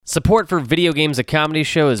Support for Video Games, a Comedy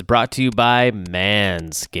Show is brought to you by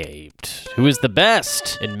Manscaped, who is the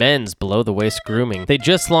best in men's below-the-waist grooming. They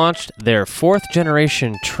just launched their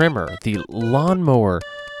 4th-generation trimmer, the Lawnmower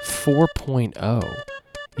 4.0.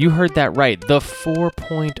 You heard that right, the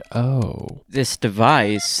 4.0. This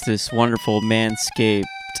device, this wonderful Manscaped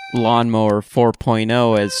Lawnmower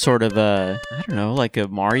 4.0 as sort of a, I don't know, like a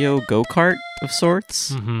Mario go-kart of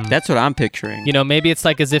sorts. Mm-hmm. That's what I'm picturing. You know, maybe it's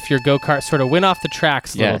like as if your go-kart sort of went off the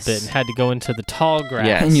tracks a Yes. little bit and had to go into the tall grass.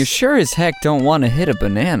 Yes. And you sure as heck don't want to hit a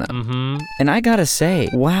banana. Mm-hmm. And I gotta say,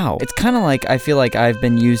 wow. It's kind of like I feel like I've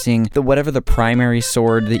been using whatever the primary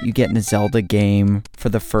sword that you get in a Zelda game for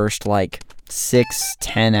the first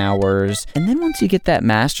 6-10 hours. And then once you get that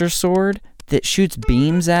Master Sword that shoots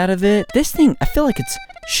beams out of it, this thing, I feel like it's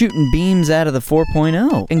shooting beams out of the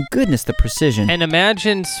 4.0. And goodness, the precision. And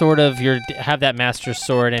imagine sort of you have that Master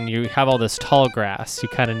Sword and you have all this tall grass. You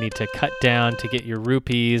kind of need to cut down to get your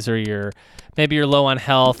rupees, or maybe you're low on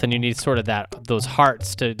health and you need sort of those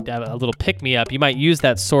hearts to have a little pick-me-up. You might use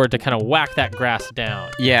that sword to kind of whack that grass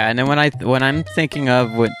down. Yeah, and then when I'm thinking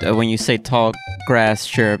of when you say tall grass,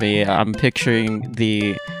 Jeremy, I'm picturing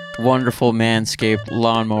the wonderful Manscaped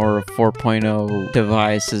Lawnmower 4.0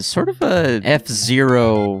 device is sort of a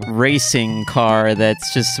F-Zero racing car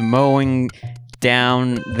that's just mowing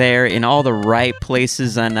down there in all the right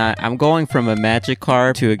places, and I'm going from a magic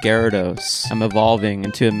car to a Gyarados. I'm evolving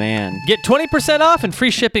into a man. Get 20% off and free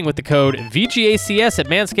shipping with the code VGACS at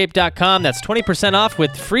manscaped.com. That's 20% off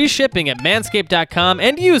with free shipping at manscaped.com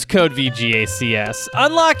and use code VGACS.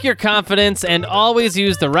 Unlock your confidence and always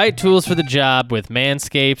use the right tools for the job with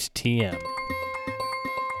Manscaped TM.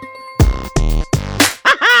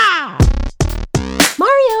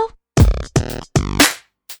 Mario!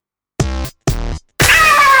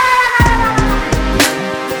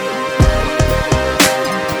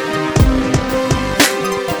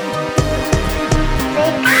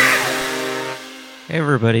 Hey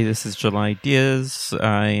everybody, this is July Diaz.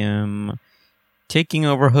 I am taking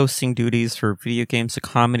over hosting duties for Video Games, a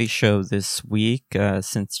Comedy Show this week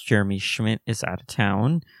since Jeremy Schmidt is out of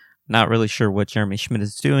town. Not really sure what Jeremy Schmidt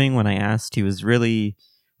is doing. When I asked, he was really,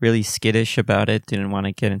 really skittish about it, didn't want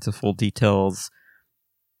to get into full details.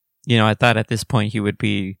 You know, I thought at this point he would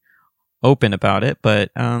be open about it,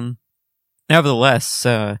 but nevertheless,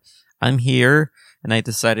 I'm here and I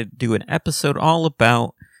decided to do an episode all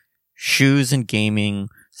about shoes and gaming,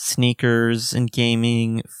 sneakers and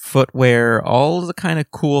gaming, footwear, all the kind of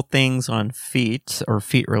cool things on feet or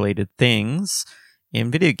feet-related things in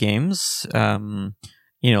video games.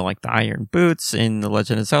 Like the iron boots in The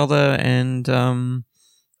Legend of Zelda and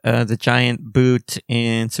the giant boot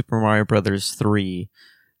in Super Mario Bros. 3.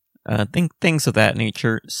 Things of that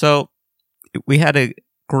nature. So we had a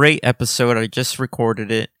great episode. I just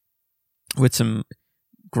recorded it with some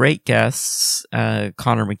great guests.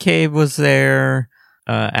 Connor McCabe was there.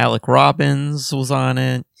 Alec Robbins was on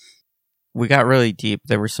it. We got really deep.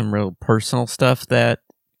 There was some real personal stuff that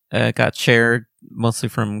got shared, mostly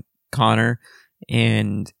from Connor,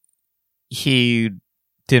 and he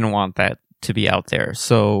didn't want that to be out there.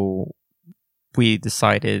 So we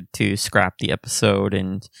decided to scrap the episode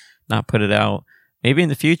and not put it out. Maybe in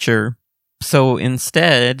the future. So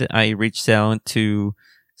instead, I reached out to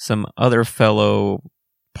some other fellow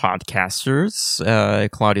podcasters,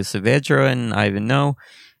 Claudio Saavedra and Ivan No,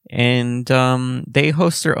 and they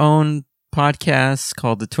host their own podcast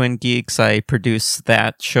called The Twin Geeks. I produce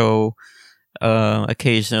that show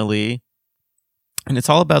occasionally, and it's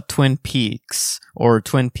all about Twin Peaks or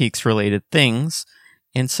Twin Peaks related things.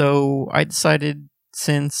 And so I decided,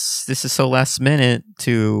 since this is so last minute,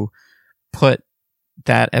 to put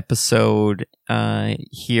that episode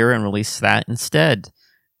here and release that instead.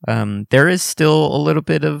 There is still a little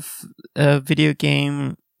bit of video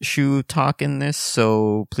game shoe talk in this,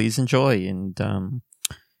 so please enjoy, and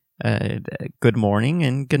good morning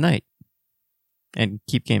and good night, and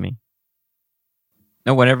keep gaming.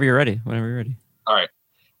 No, whenever you're ready. All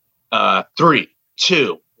right. 3,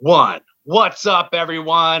 2, 1. What's up,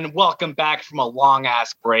 everyone? Welcome back from a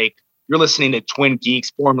long-ass break. You're listening to Twin Geeks,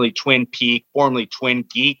 formerly Twin Peak, formerly Twin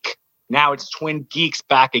Geek. Now it's Twin Geeks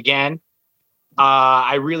back again.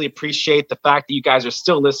 I really appreciate the fact that you guys are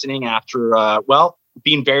still listening after,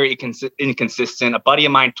 being very inconsistent. A buddy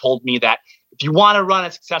of mine told me that if you want to run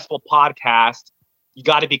a successful podcast, you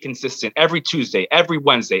got to be consistent every Tuesday, every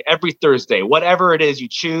Wednesday, every Thursday, whatever it is you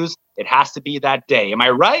choose, it has to be that day. Am I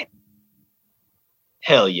right?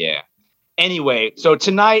 Hell yeah. Anyway, so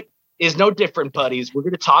tonight is no different, buddies. We're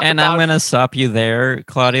going to talk and about... I'm going to stop you there,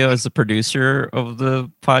 Claudio, as the producer of the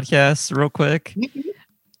podcast, real quick.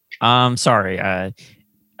 Sorry. I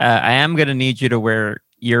am going to need you to wear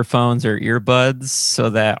earphones or earbuds so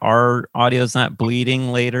that our audio is not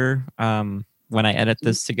bleeding later when I edit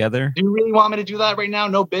this together. Do you really want me to do that right now?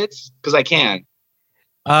 No bits? Because I can.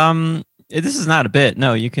 This is not a bit.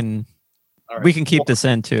 No, you can. All right. We can keep this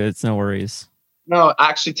in too. It's no worries. No,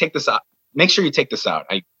 actually, take this out. Make sure you take this out.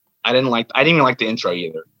 I didn't even like the intro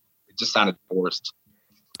either. It just sounded forced.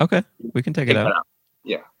 Okay, we can take it out.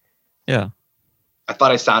 Yeah. Yeah. I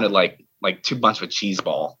thought I sounded like too much of a cheese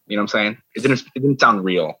ball. You know what I'm saying? It didn't sound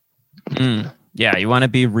real. Yeah, you want to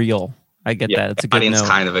be real. I get that. It's a good audience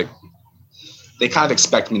note. They kind of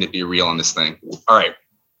expect me to be real on this thing. All right.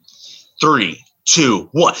 3, 2,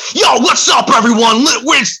 1. Yo, what's up, everyone?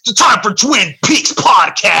 It's the time for Twin Peaks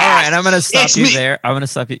Podcast. All right, I'm gonna stop you there. I'm gonna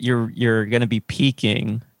stop you. You're gonna be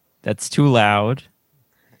peaking. That's too loud.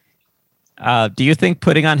 Do you think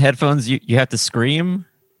putting on headphones you have to scream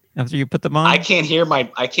after you put them on? I can't hear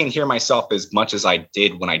myself as much as I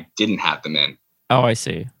did when I didn't have them in. Oh, I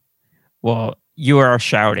see. Well, you are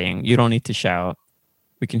shouting. You don't need to shout.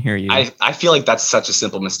 We can hear you. I feel like that's such a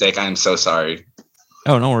simple mistake. I am so sorry.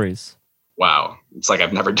 Oh, no worries. Wow. It's like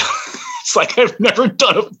I've never done a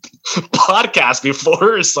podcast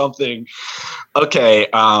before or something. Okay.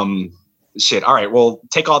 Shit. All right. Well,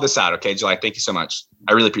 take all this out. Okay, July. Thank you so much.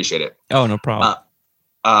 I really appreciate it. Oh, no problem.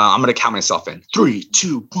 I'm going to count myself in. 3,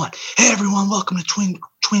 2, 1. Hey, everyone. Welcome to Twin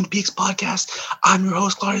Peaks Podcast. I'm your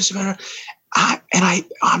host, Claudius Rivera.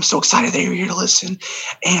 I'm so excited that you're here to listen.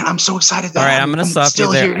 And I'm so excited that all right, I'm going to stop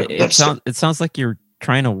you there. It sounds like you're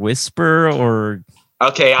trying to whisper or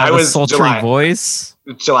okay, have a sultry voice.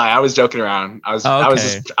 July, I was joking around. I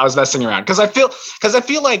was messing around because I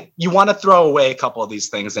feel like you want to throw away a couple of these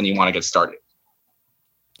things and you want to get started.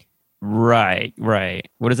 Right.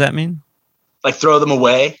 What does that mean? Like throw them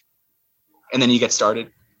away and then you get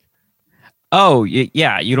started. Oh,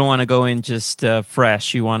 yeah. You don't want to go in just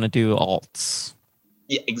fresh. You want to do alts.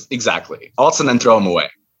 Yeah, exactly. Alts and then throw them away.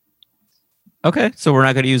 Okay, so we're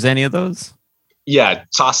not going to use any of those? Yeah,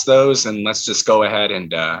 toss those and let's just go ahead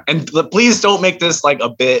and please don't make this like a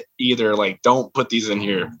bit either. Like, don't put these in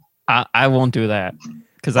here. I won't do that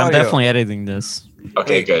because I'm definitely editing this.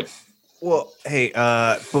 Okay, good. Well, hey,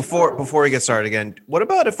 before we get started again, what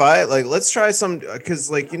about if let's try some,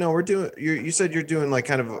 because we're doing, you said you're doing like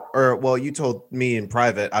kind of, or well, you told me in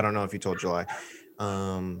private. I don't know if you told July.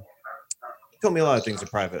 You told me a lot of things in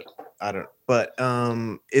private. I don't, but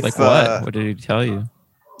if like what did he tell you?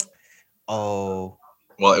 Oh,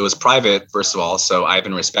 well, it was private first of all, so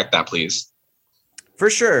Ivan, respect that, please.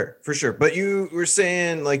 For sure. But you were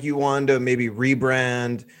saying like you wanted to maybe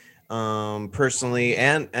rebrand. Personally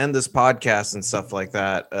and this podcast and stuff like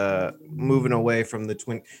that, moving away from the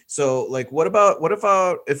twin. So like, what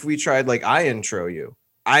about if we tried like I intro you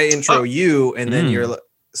and then you're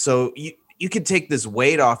so you could take this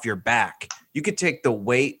weight off your back. You could take the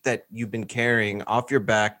weight that you've been carrying off your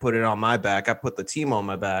back, put it on my back. I put the team on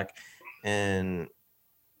my back and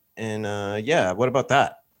yeah, what about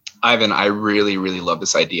that? Ivan, I really, really love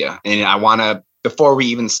this idea. And I want to, before we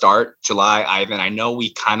even start, July, Ivan, I know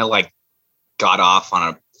we kind of like got off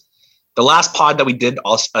on the last pod that we did,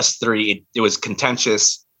 us three, it was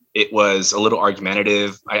contentious. It was a little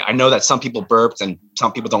argumentative. I know that some people burped and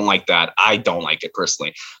some people don't like that. I don't like it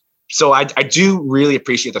personally. So I do really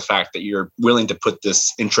appreciate the fact that you're willing to put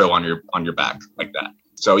this intro on your back like that.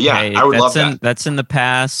 So yeah, hey, I would love that. That's in the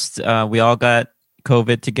past. We all got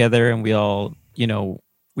COVID together and we all,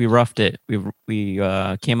 we roughed it. We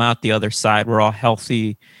came out the other side. We're all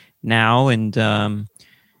healthy now, and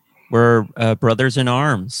we're brothers in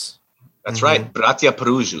arms. That's right, Bratia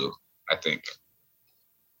Peruju, I think.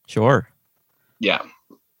 Sure. Yeah.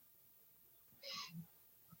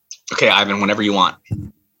 Okay, Ivan, whenever you want.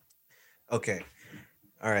 Okay.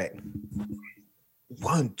 All right.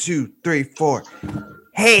 1, 2, 3, 4.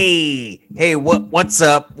 Hey, what's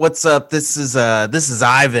up? This is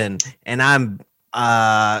Ivan, and I'm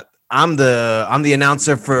the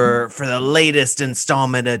announcer for the latest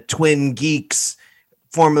installment of Twin Geeks,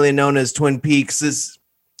 formerly known as Twin Peaks. It's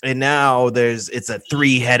a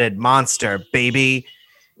 3-headed monster, baby.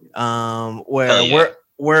 Where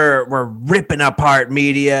we're ripping apart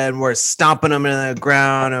media and we're stomping them in the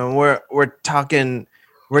ground and we're talking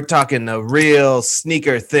a real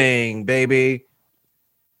sneaker thing, baby.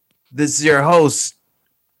 This is your host,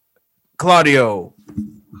 Claudio.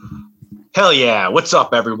 Hell yeah. What's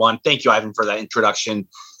up, everyone? Thank you, Ivan, for that introduction.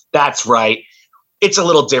 That's right. It's a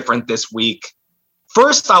little different this week.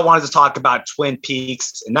 First, I wanted to talk about Twin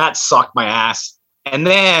Peaks, and that sucked my ass. And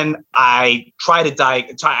then I tried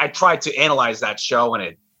to analyze that show,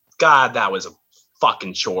 and that was a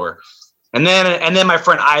fucking chore. And then my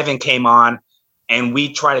friend Ivan came on, and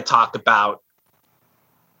we tried to talk about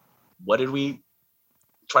what did we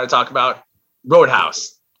try to talk about?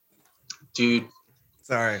 Roadhouse. Dude.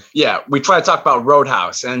 Sorry. Yeah, we tried to talk about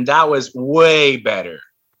Roadhouse, and that was way better.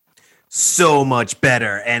 So much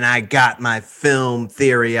better. And I got my film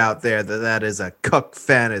theory out there that is a cuck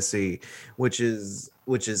fantasy, which is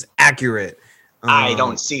accurate. I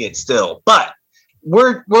don't see it still, but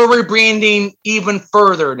we're rebranding even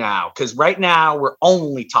further now, because right now we're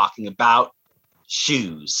only talking about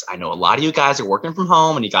shoes. I know a lot of you guys are working from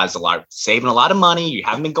home and you guys are saving a lot of money. You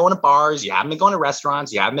haven't been going to bars, you haven't been going to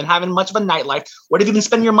restaurants, you haven't been having much of a nightlife. What have you been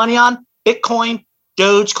spending your money on? Bitcoin,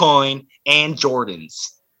 Dogecoin, and Jordans.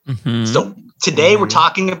 Mhm. So today we're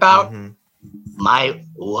talking about Mhm. my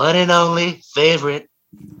one and only favorite.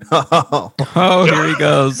 Oh, Oh, here he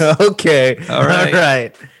goes. okay. All right. All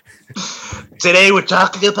right. Today we're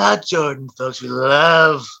talking about Jordan, folks. We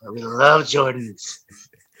love Jordans.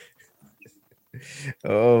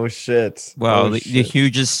 Oh shit. Wow, Oh, the shit.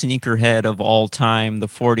 hugest sneakerhead of all time, the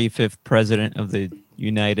 45th president of the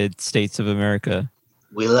United States of America.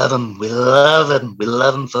 We love them. We love them. We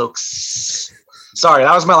love them, folks. Sorry,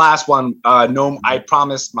 that was my last one. No, I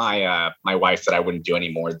promised my my wife that I wouldn't do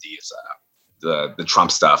any more of these the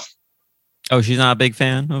Trump stuff. Oh, she's not a big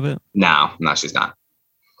fan of it? No, she's not.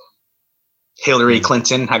 Hillary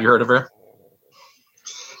Clinton. Have you heard of her?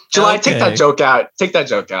 July, take that Okay. joke out. Take that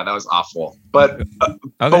joke out. That was awful. But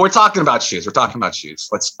Okay. we're talking about shoes. We're talking about shoes.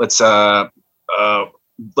 Let's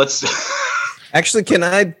Actually, can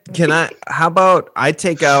I how about I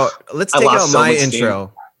take out let's I take lost out so my much steam.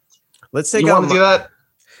 intro. Let's take you out want to do that?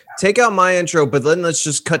 take out my intro, but then let's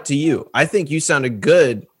just cut to you. I think you sounded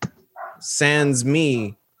good. Sans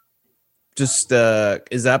me. Just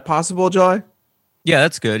is that possible, Joy? Yeah,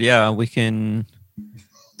 that's good. Yeah, we can.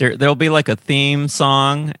 There'll be like a theme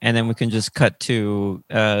song, and then we can just cut to.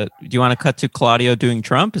 Do you want to cut to Claudio doing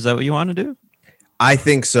Trump? Is that what you want to do? I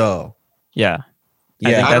think so. Yeah, I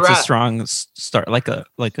Yeah. think that's I'd a ra- strong start, like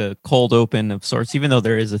a cold open of sorts. Even though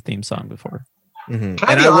there is a theme song before. Mhm. Can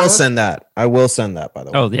I And be I will honest? send that. I will send that, by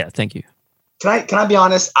the way. Oh yeah, thank you. Can I be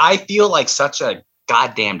honest? I feel like such a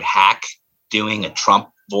goddamn hack doing a Trump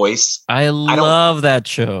voice. I love that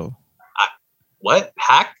show What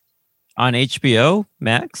hack? on HBO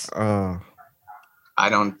Max. I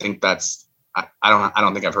don't think that's. I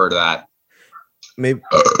don't think I've heard of that. Maybe.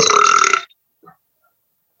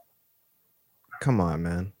 Come on,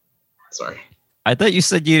 man. Sorry. I thought you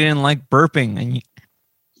said you didn't like burping, and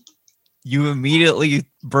you immediately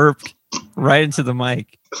burped right into the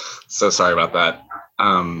mic. So sorry about that.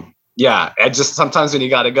 Yeah, it just sometimes when you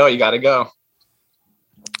gotta go, you gotta go.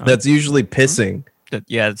 That's usually pissing.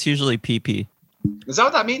 Yeah, it's usually PP. Is that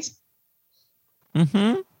what that means?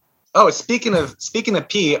 Mm-hmm. Oh, speaking of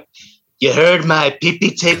pee, you heard my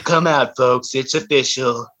pee tape come out, folks. It's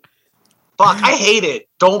official. Fuck, I hate it.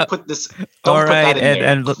 Don't put this. Don't All put right, that in there.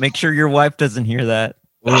 and make sure your wife doesn't hear that.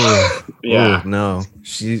 Yeah. Ooh, no.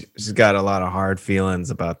 She's got a lot of hard feelings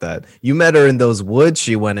about that. You met her in those woods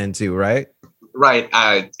she went into, right? Right.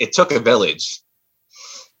 It took a village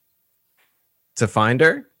To find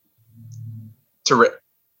her?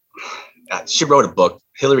 she wrote a book.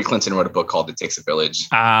 Hillary Clinton wrote a book called "It Takes a Village."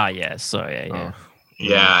 Ah, yes. So yeah. Oh.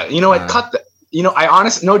 Yeah. You know what? Cut the. You know, I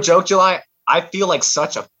honestly, no joke, July. I feel like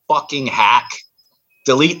such a fucking hack.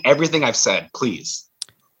 Delete everything I've said, please.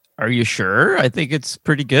 Are you sure? I think it's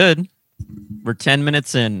pretty good. We're 10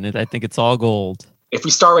 minutes in, and I think it's all gold. If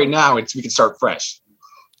we start right now, we can start fresh.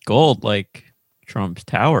 Gold, like Trump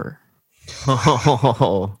Tower.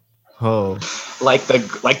 Oh. Like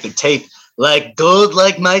the tape, like gold,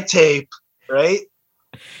 like my tape, right?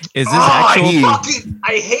 Is this I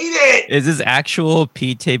hate it. Is this actual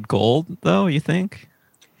P tape gold though? You think?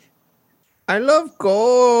 I love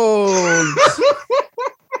gold.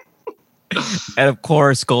 And of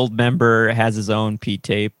course, Gold member has his own P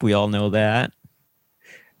tape. We all know that.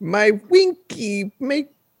 My winky make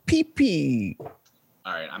pee pee.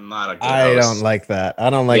 All right, I'm not a good I host. don't like that. I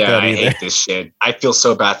don't like yeah, that I either. hate this shit. I feel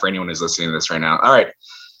so bad for anyone who's listening to this right now. All right,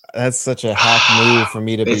 That's such a hack move for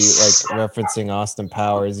me to be It's- like referencing Austin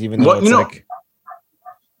Powers, even though Well, it's you know- like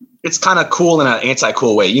it's kind of cool in an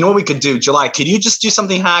anti-cool way. You know what we could do, July? Could you just do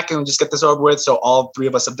something hack and just get this over with? So all three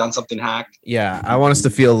of us have done something hack. yeah, I want us to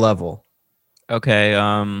feel level. Okay.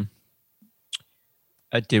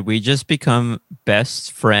 Did we just become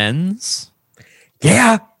best friends?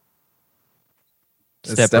 Yeah.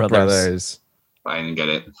 Step Brothers. I didn't get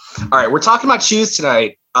it. All right, we're talking about shoes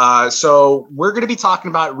tonight. So we're going to be talking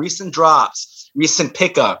about recent drops, recent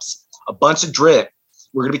pickups, a bunch of drip.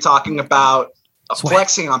 We're going to be talking about Swag.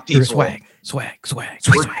 flexing on people. Swag.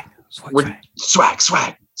 We're- swag.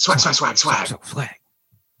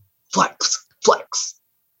 Flex.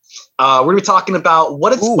 We're gonna be talking about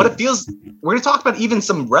what it feels. We're gonna talk about even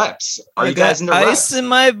some reps. Are you guys into ice reps? in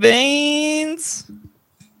my veins?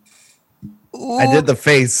 Ooh. I did the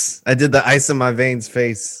face. I did the ice in my veins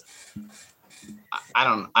face. I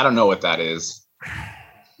don't know what that is.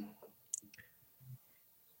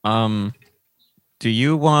 Do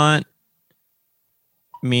you want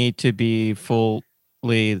me to be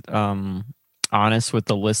fully honest with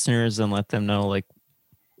the listeners and let them know like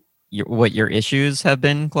what your issues have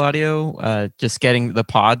been, Claudio? Just getting the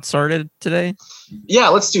pod started today. Yeah,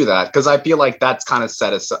 let's do that because I feel like that's kind of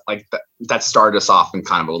set us like that started us off in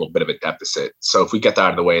kind of a little bit of a deficit. So if we get that out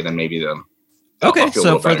of the way, then maybe Okay, I'll feel a so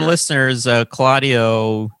little for better. the listeners,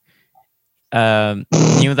 Claudio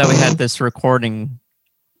knew that we had this recording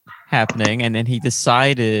happening, and then he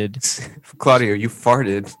decided, Claudio, you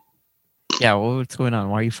farted. yeah, well, what's going on?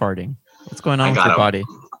 Why are you farting? What's going on I with got your him. body?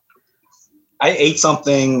 I ate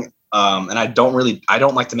something, and I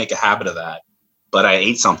don't like to make a habit of that, but I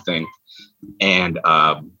ate something, and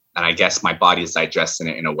I guess my body is digesting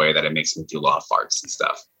it in a way that it makes me do a lot of farts and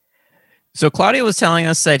stuff. So Claudio was telling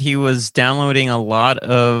us that he was downloading a lot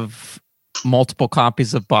of multiple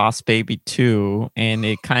copies of Boss Baby 2, and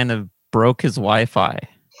it kind of broke his Wi-Fi.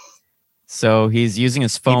 So he's using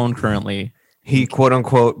his phone currently. He quote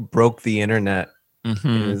unquote broke the internet in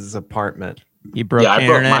Mhm. his apartment. He broke Yeah, the I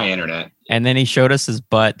broke internet, my internet. and then he showed us his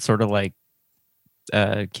butt, sort of like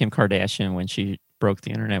Kim Kardashian when she broke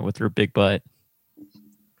the internet with her big butt.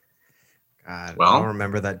 God, Well- I'll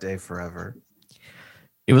remember that day forever.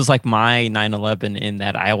 It was like my 9/11 in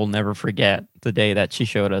that I will never forget the day that she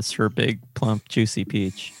showed us her big, plump, juicy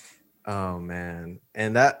peach. Oh man,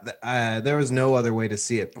 and that there was no other way to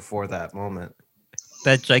see it before that moment.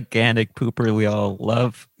 That gigantic pooper we all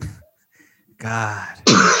love. God,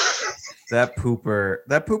 that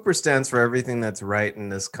pooper stands for everything that's right in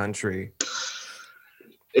this country.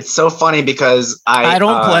 It's so funny because I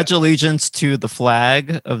don't pledge allegiance to the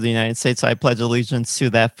flag of the United States. I pledge allegiance to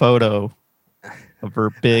that photo of her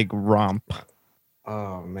big romp.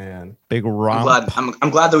 Oh man, Big romp. I'm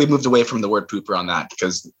glad that we moved away from the word pooper on that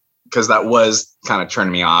because that was kind of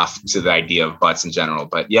turning me off to the idea of butts in general.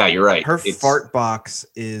 But yeah, you're right. her It's fart box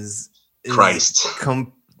is Christ.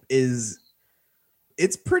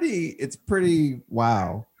 It's pretty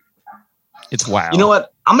wow. It's wow. You know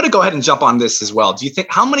what? I'm gonna go ahead and jump on this as well. Do you think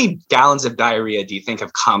how many gallons of diarrhea do you think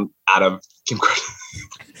have come out of Kim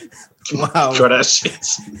Wow.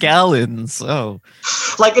 Kardashian? Gallons. Oh,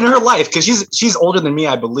 Like in her life, because she's older than me,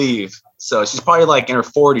 I believe. So she's probably like in her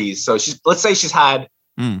 40s. So let's say she's had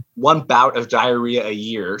one bout of diarrhea a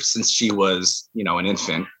year since she was, an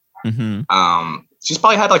infant. mm-hmm. She's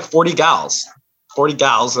probably had like 40 gals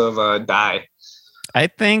of dye. I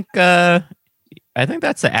think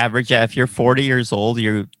that's the average. Yeah, if you're 40 years old,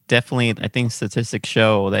 you're definitely. I think statistics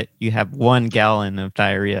show that you have 1 gallon of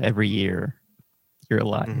diarrhea every year. You're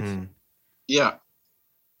alive. Mm-hmm. Yeah.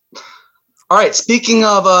 All right. Speaking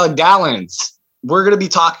of gallons, we're going to be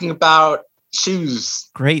talking about shoes.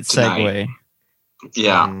 Great segue. Tonight.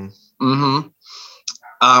 Yeah.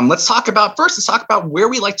 Mm-hmm. Let's talk about where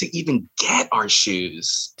we like to even get our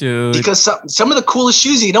shoes, Dude. because some of the coolest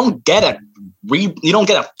shoes you don't get at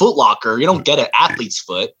Foot Locker, you don't get at Athlete's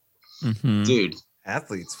Foot, Mhm. dude.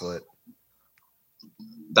 Athlete's foot.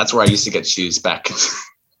 That's where I used to get shoes back.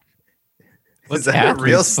 Is that a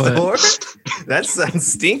real Athlete's Foot? store? That sounds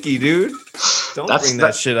stinky, dude. Don't bring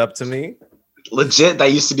that shit up to me. Legit,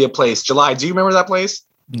 that used to be a place. July, do you remember that place?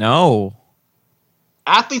 No.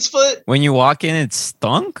 Athlete's Foot? When you walk in, it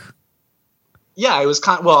stunk. Yeah, it was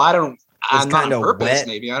kind. Well, I don't. was Not kinda on purpose. wet.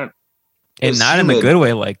 Maybe I don't. It And was not in a humid. good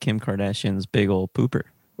way, like Kim Kardashian's big old pooper.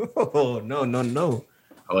 Oh no. Oh no.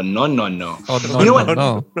 Oh, no, You know what?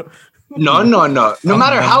 No. No. No Oh,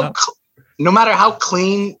 matter no, how no. no matter how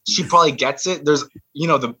clean she probably gets it, there's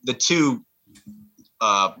the two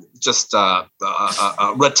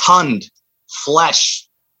rotund flesh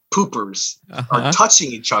poopers Uh-huh. are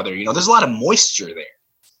touching each other. There's a lot of moisture there.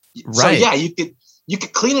 So Right. yeah, you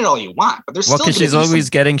could clean it all you want, but there's Well, still because gonna she's be always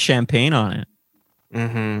getting champagne on it.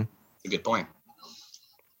 Mm-hmm. a good point.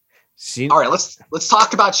 All right, let's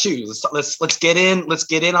talk about shoes. Let's get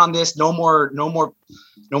in on this. No more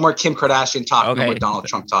Kim Kardashian talk. No Okay. more Donald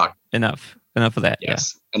Trump talk. Enough of that.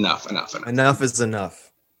 Yes, enough. Enough is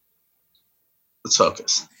enough. Let's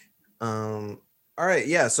focus. All right,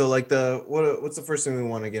 yeah. So like what's the first thing we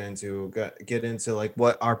want to get into? Get into like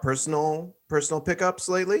what our personal pickups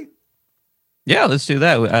lately? Yeah, let's do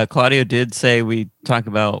that. Claudio did say we talk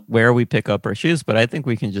about where we pick up our shoes, but I think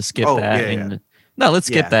we can just skip Oh, that. yeah. No, let's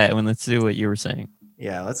skip Yeah. that and let's do what you were saying.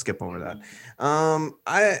 Yeah, let's skip over that.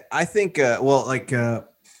 I think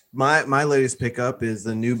my latest pickup is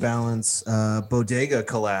the New Balance Bodega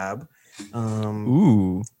collab.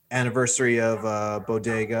 Ooh. Anniversary of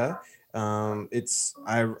Bodega.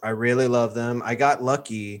 I really love them. I got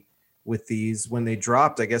lucky with these when they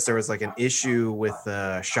dropped. I guess there was like an issue with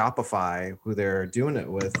Shopify who they're doing it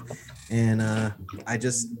with, and I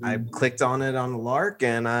clicked on it on the lark,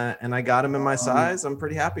 and I got them in my size. I'm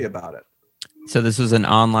pretty happy about it. So this was an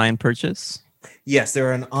online purchase? Yes,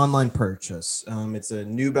 they're an online purchase. It's a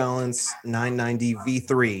New Balance 990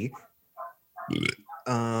 V3,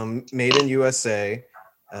 made in USA.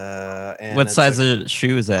 And what size of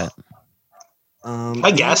shoe is that? Can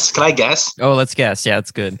I guess? Oh, let's guess. Yeah,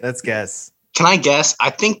 it's good. Let's guess. Can I guess? I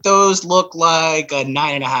think those look like a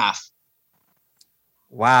 9.5.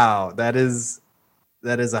 Wow, that is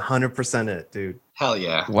 100% it, dude. Hell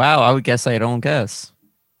yeah. Wow, I would guess I don't guess.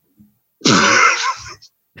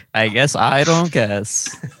 I guess I don't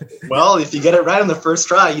guess. Well, if you get it right on the first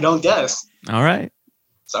try, you don't guess. All right.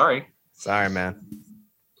 Sorry, man.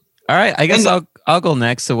 All right. I guess I'll go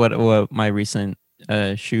next to what my recent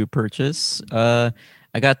shoe purchase. I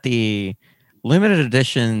got the limited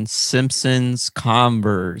edition Simpsons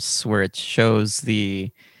Converse, where it shows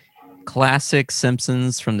the classic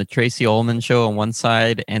Simpsons from the Tracy Ullman show on one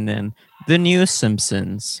side, and then the new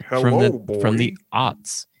Simpsons from the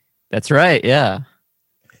aughts. That's right. Yeah.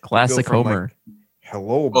 Classic Homer. Like,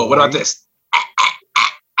 hello, boy. Oh, what about this?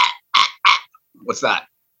 What's that?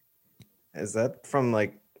 Is that from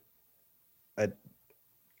like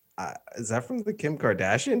is that from the Kim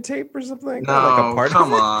Kardashian tape or something? No, like a part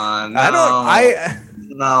come of it? on.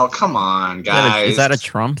 No. Come on, guys. Is that a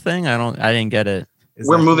Trump thing? I didn't get it.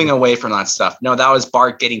 We're moving away from that stuff. No, that was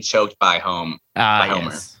Bart getting choked by Homer.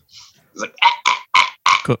 Yes. It's like,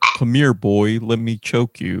 come here, boy. Let me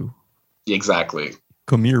choke you. Exactly.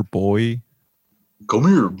 Come here, boy. Come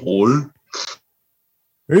here, boy.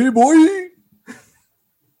 Hey, boy.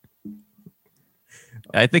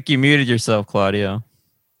 I think you muted yourself, Claudio.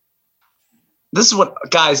 This is what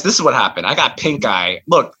happened. I got pink eye.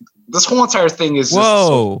 Look, this whole entire thing is just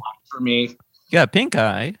so fun for me. You got pink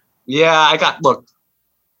eye? Yeah, look.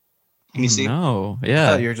 Can you see? No,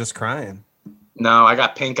 yeah. Oh, you're just crying. No, I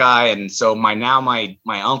got pink eye, and so my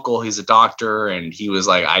uncle, he's a doctor, and he was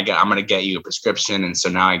like, I'm gonna get you a prescription, and so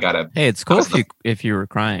now I gotta. Hey, it's cool if you were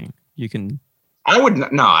crying. You can. I wasn't.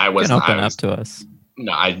 Open up to us.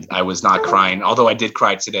 No, I was not crying. Although I did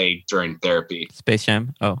cry today during therapy. Space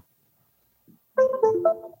Jam. Oh.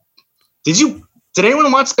 Did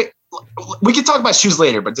anyone watch Space? We can talk about shoes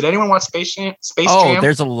later, but did anyone watch Space Jam? Oh,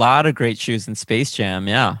 there's a lot of great shoes in Space Jam.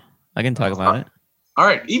 Yeah, I can talk about it. All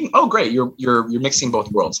right. Great. You're mixing both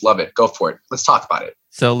worlds. Love it. Go for it. Let's talk about it.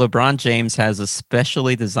 So LeBron James has a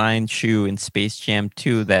specially designed shoe in Space Jam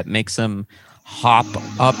 2 that makes him hop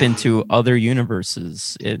up into other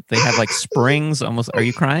universes. They have like springs almost. Are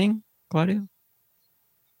you crying, Claudio?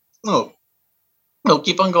 No,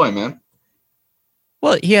 keep on going, man.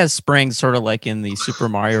 Well, he has springs sort of like in the Super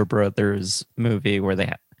Mario Brothers movie where they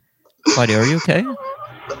have. Claudio, are you okay?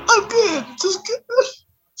 I'm good. Just keep on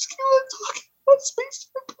talking about Space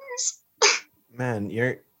Jam, please. Man,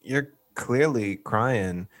 you're clearly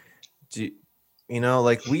crying. Keep on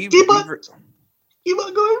going, please.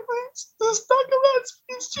 Let's talk about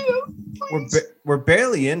Space Jam. Please. We're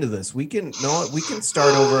barely into this. We can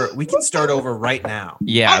start over. We can start over right now.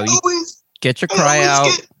 Yeah, get your cry out.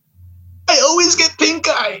 I always get pink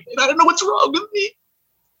eye, and I don't know what's wrong with me.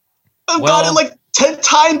 I've got it like 10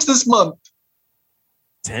 times this month.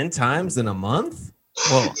 10 times in a month?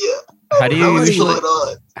 Well, yeah. How do you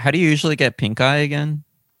usually get pink eye again?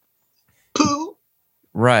 Poo.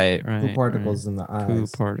 Right. Poo particles in the eyes. Poo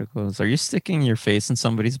particles. Are you sticking your face in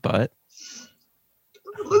somebody's butt?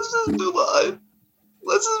 Let's just move on,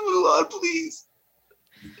 please.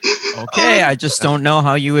 Okay, I just don't know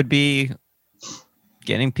how you would be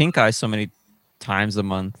getting pink eye so many times a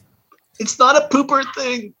month. It's not a pooper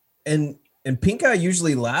thing. And pink eye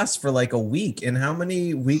usually lasts for like a week. And how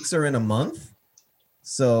many weeks are in a month?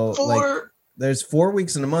 So 4. There's 4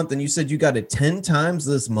 weeks in a month, and you said you got it 10 times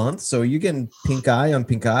this month. So you're getting pink eye on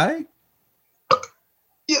pink eye?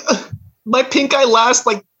 Yeah. My pink eye lasts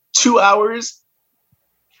like 2 hours,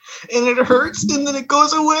 and it hurts, and then it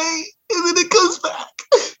goes away, and then it comes back.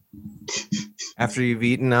 After you've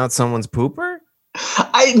eaten out someone's pooper?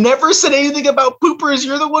 I never said anything about poopers.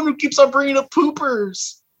 You're the one who keeps on bringing up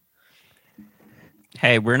poopers.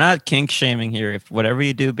 Hey, we're not kink shaming here. If whatever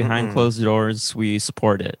you do behind closed doors, we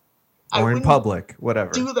support it. Or in public,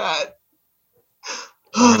 whatever. Do that.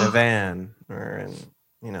 Or in a van, or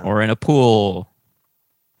in or in a pool,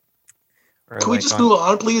 Or Can we like just on- move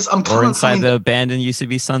on, please? I'm or kind of inside the abandoned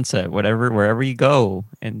UCB Sunset, wherever you go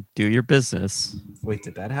and do your business. Wait,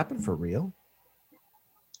 did that happen for real?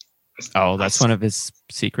 Oh, that's one of his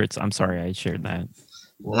secrets. I'm sorry, I shared that.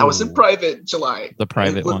 That was in Whoa. private, July. The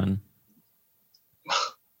private Look, one.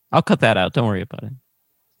 I'll cut that out. Don't worry about it.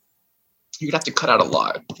 You'd have to cut out a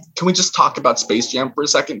lot. Can we just talk about Space Jam for a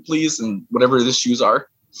second, please, and whatever the shoes are?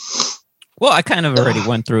 Well, I kind of already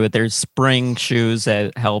went through it. There's spring shoes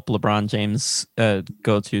that help LeBron James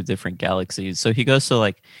go to different galaxies. So he goes to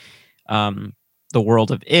like the world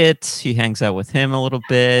of It. He hangs out with him a little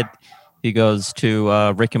bit. He goes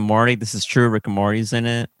to Rick and Morty. This is true. Rick and Morty's in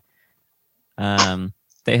it.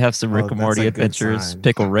 They have some Rick and that's Morty a good adventures. sign.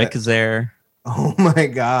 Pickle Rick is there. Oh my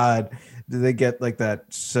god. Do they get like that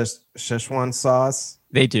Szechuan sauce?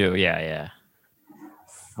 They do. Yeah.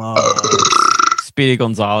 Fuck. Speedy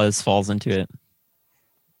Gonzalez falls into it.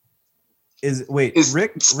 Is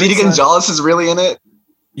Rick Speedy Rick's Gonzalez is really in it?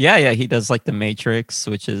 Yeah. He does like The Matrix,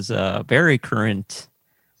 which is a very current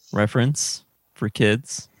reference for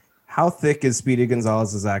kids. How thick is Speedy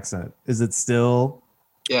Gonzalez's accent? Is it still?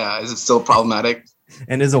 Yeah, is it still problematic?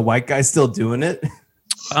 And is a white guy still doing it?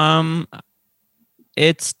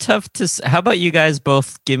 It's tough to. How about you guys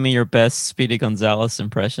both give me your best Speedy Gonzalez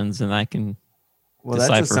impressions, and I can. Well, that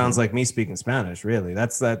just decipher sounds them. like me speaking Spanish. Really,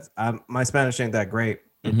 that's my Spanish ain't that great.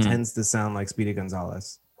 It Mhm. tends to sound like Speedy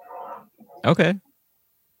Gonzalez. Okay.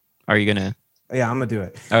 Are you gonna? Yeah, I'm gonna do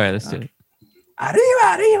it. All right, let's do it.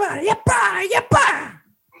 Arriba, arriba, yepa, yepa.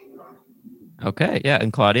 Okay, yeah.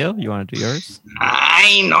 And Claudio, you want to do yours?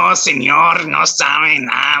 Ay, no, señor, no sabe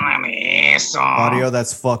nada de eso. Audio,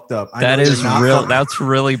 that's fucked up. I That know is you're not real. fucking- That's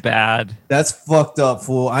really bad. That's fucked up,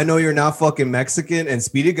 fool. I know you're not fucking Mexican, and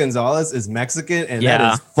Speedy Gonzalez is Mexican, and Yeah,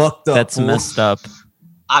 that is fucked up. That's fool. messed up.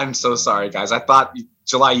 I'm so sorry, guys. I thought,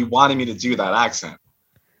 July, you wanted me to do that accent.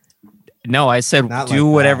 No, I said Not do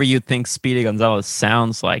like whatever that. you think Speedy Gonzalez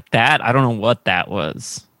sounds like. That I don't know what that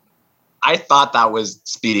was. I thought that was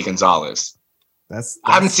Speedy Gonzalez. I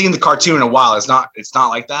haven't That's seen the cartoon in a while. It's not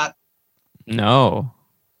like that. No.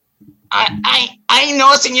 Ay,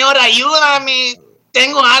 no, señor, ayúdame.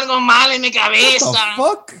 Tengo algo mal en mi what the cabeza.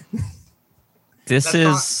 fuck? This That's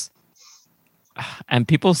is, and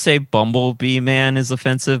people say Bumblebee Man is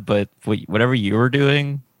offensive, but whatever you were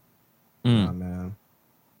doing, Oh man.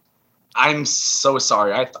 I'm so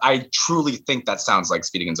sorry. I truly think that sounds like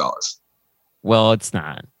Speedy Gonzalez. well, it's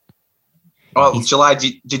not. Well, He's- July,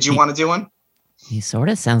 did you want to do one? He sort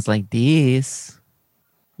of sounds like this.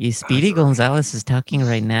 Speedy Gonzalez is talking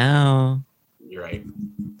right now. You're right.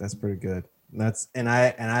 That's pretty good.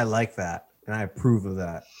 I like that, and I approve of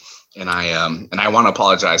that. And I want to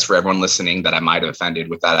apologize for everyone listening that I might have offended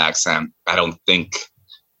with that accent. I don't think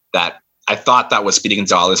that I thought that was Speedy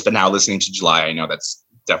Gonzalez, but now listening to July, I know that's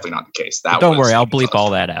definitely not the case. That Don't was worry, I'll Speedy bleep all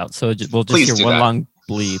Gonzalez. that out. So we'll just Please hear do one that. long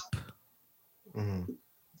bleep. Mhm.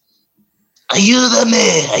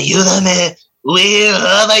 Ayúdame. We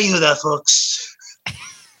love ayuda, folks.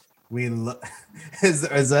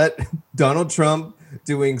 Is that Donald Trump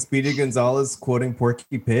doing Speedy Gonzalez quoting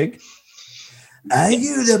Porky Pig?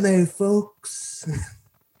 Ayúdame, folks.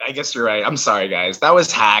 I guess you're right. I'm sorry, guys. That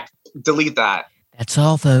was hacked. Delete that. That's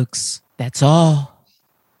all, folks. That's all.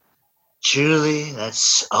 Truly,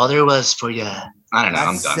 that's all there was for you. I don't know.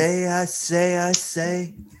 I'm done. I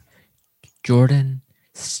say. Jordan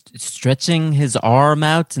stretching his arm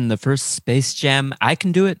out in the first Space Jam. I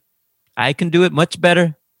can do it. I can do it much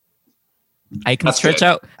better. I can That's stretch good.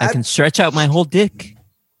 out. I can stretch out my whole dick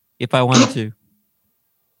if I wanted to.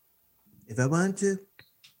 If I want to,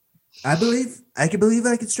 I can believe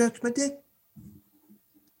I can stretch my dick.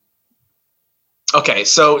 Okay,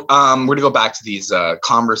 so we're gonna go back to these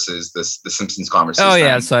Converses, the Simpsons Converses. Oh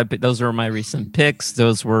yeah, then. so those were my recent picks.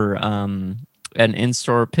 Those were an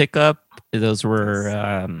in-store pickup. Those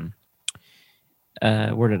were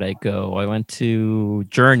where did I go? I went to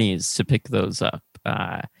Journeys to pick those up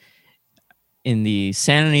in the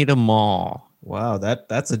Santa Anita Mall. Wow,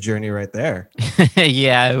 that's a journey right there.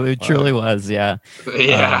 Yeah, it truly was. Yeah,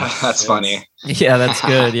 Yeah, that's funny. yeah, that's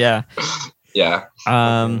good. Yeah. Yeah.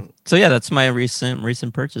 So yeah, that's my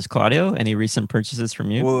recent purchase. Claudio, any recent purchases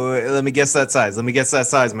from you? Well, let me guess that size.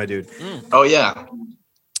 My dude. Oh yeah.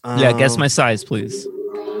 Yeah, guess my size, please.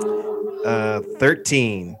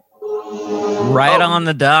 13. Right on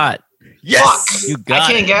the dot. Yes. You I got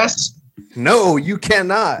can't it. guess. No, you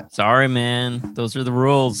cannot. Sorry, man. Those are the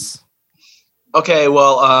rules. Okay,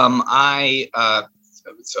 well,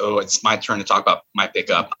 so it's my turn to talk about my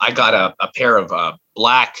pickup. I got a pair of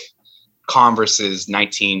black Converses,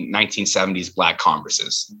 1970s black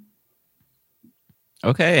Converses.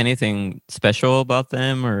 Okay. Anything special about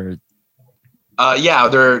them, or Yeah,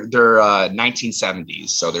 they're 1970s,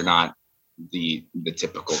 so they're not the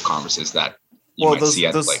typical Converses that you might see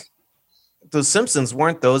at like. Those Simpsons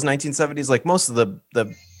weren't those 1970s. Like most of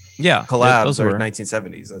the Yeah, collabs those are were.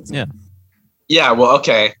 1970s. Yeah. Yeah, well,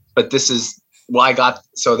 okay, but this is I got.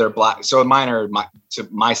 So they're black. So mine are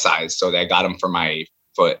my size. So I got them for my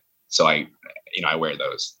foot. So I wear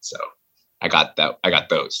those. So I got that. I got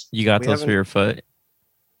those. You got We those for haven't- your foot.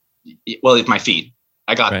 Well, it's my feet.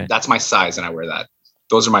 I got Right. that's my size, and I wear that.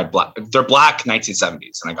 Those are my black. They're black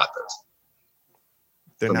 1970s, and I got those.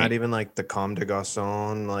 They're For not me. even like the Comme des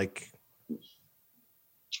Garçons. Like,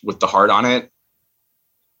 With the heart on it.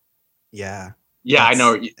 yeah. Yeah, I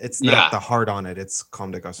know. It's yeah. not the heart on it. It's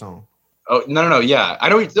Comme des Garçons. Oh no! Yeah, I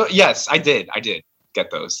know. Yes, I did get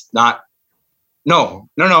those. No.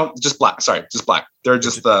 Just black. Sorry, just black. They're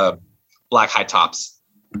just the black high tops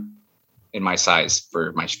in my size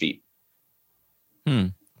for my feet.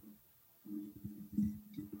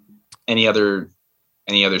 Any other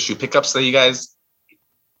shoe pickups that you guys?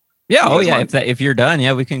 Yeah. You Oh guys yeah. want- If you're done,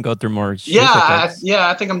 yeah, we can go through more. shoe Yeah, pickups.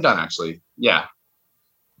 I think I'm done actually. Yeah.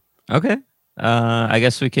 Okay. I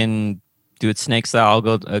guess we can do it snake style. I'll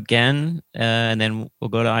go again, and then we'll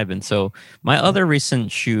go to Ivan. So my other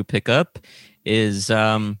recent shoe pickup is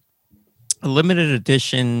a limited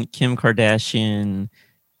edition Kim Kardashian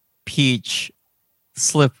peach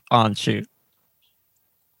slip-on shoe.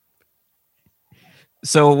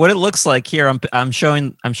 So what it looks like here, I'm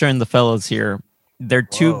showing the fellows here. They're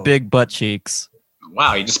two Whoa. big butt cheeks.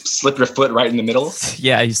 Wow, you just slip your foot right in the middle.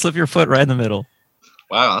 Yeah, you slip your foot right in the middle.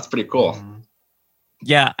 Wow, that's pretty cool.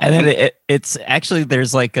 Yeah, and then it's actually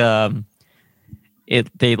there's like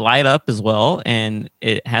they light up as well, and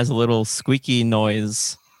it has a little squeaky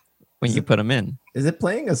noise when you put them in. Is it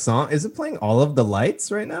playing a song? Is it playing all of the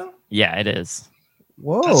lights right now? Yeah, it is.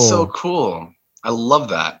 Whoa. That's so cool. I love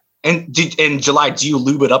that. And in July, do you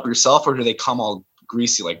lube it up yourself, or do they come all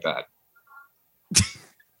greasy like that?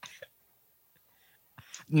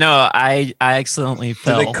 No, I accidentally Do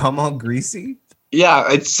fell. they come all greasy? Yeah,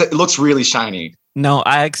 it looks really shiny. No,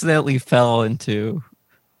 I accidentally fell into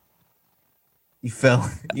You fell.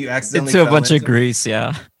 You accidentally into a fell bunch of into- grease.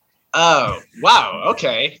 Yeah, Oh, wow.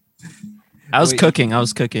 Okay. I was Wait. cooking,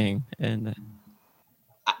 and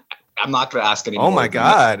I'm not going to ask anymore. Oh my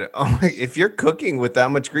god! Oh my, if you're cooking with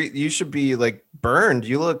that much grease, you should be like burned.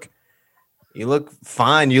 You look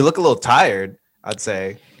fine. You look a little tired, I'd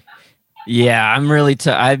say. yeah, I'm really.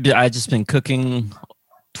 I just been cooking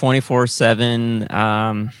 24/7.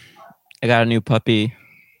 I got a new puppy,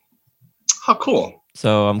 How cool.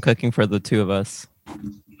 so I'm cooking for the two of us.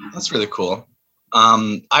 That's really cool.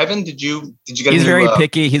 Ivan, did you get He's a new, very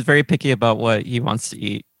picky. He's very picky about what he wants to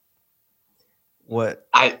eat. What?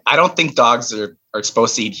 I don't think dogs are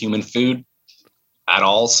supposed to eat human food at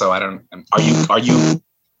all. So I don't. Are you?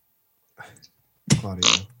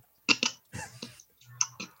 Claudio.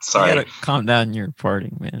 Sorry. You gotta calm down. You're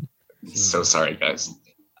farting, man. So sorry, guys.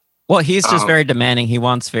 Well, he's just Um, very demanding. He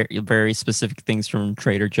wants very, very specific things from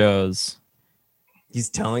Trader Joe's. He's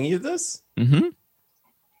telling you this? Mm-hmm.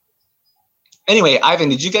 Anyway, Ivan,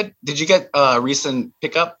 did you get a recent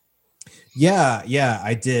pickup? Yeah,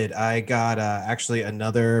 I did. I got actually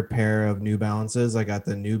another pair of New Balances. I got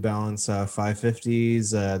the New Balance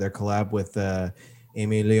 550s. Their collab with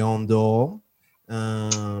Aimé Leon Dole.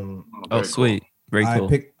 Oh, very sweet. Very cool.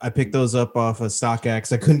 I picked those up off of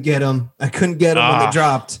StockX. I couldn't get them. when they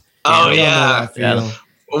dropped. Oh, I don't know yeah. how I feel.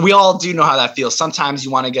 We all do know how that feels. Sometimes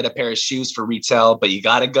you want to get a pair of shoes for retail, but you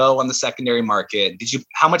got to go on the secondary market.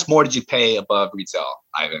 How much more did you pay above retail,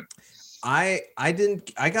 Ivan? I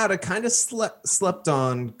got a kind of slept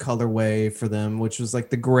on colorway for them, which was like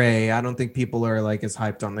the gray. I don't think people are like as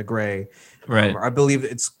hyped on the gray. Right. I believe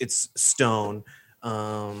it's stone.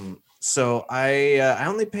 So I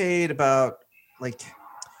only paid about like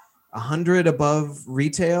 100 above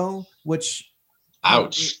retail, which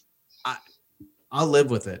Ouch. I'll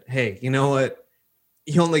live with it. Hey, you know what?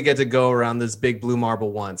 You only get to go around this big blue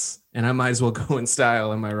marble once, and I might as well go in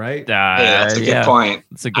style. Am I right? Hey, that's a good yeah, point.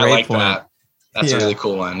 It's a I great like point. that. That's Yeah. a really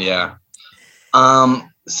cool one. Yeah.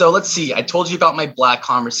 So let's see. I told you about my black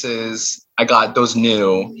Converses. I got those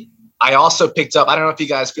new. I also picked up. I don't know if you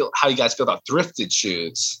guys feel about thrifted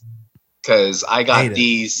shoes, because I got Hate it.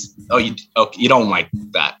 these. Oh, you don't like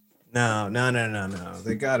that? No.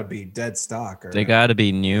 They gotta be dead stock. Or They got to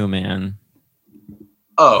be new, man.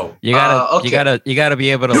 Oh, You gotta, okay. you gotta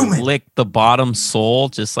be able to Human. lick the bottom sole,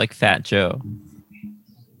 just like Fat Joe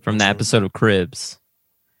from the episode of Cribs.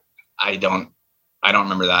 I don't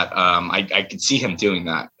remember that. I could see him doing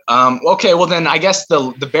that. Okay, well then I guess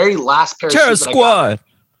the very last pair of Terror shoes that I got,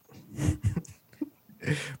 Squad.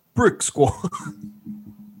 Brick Squad.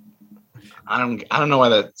 I don't know why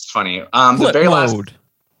that's funny. The Flip very last. mode.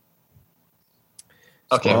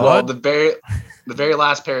 Okay, Squad. well, the very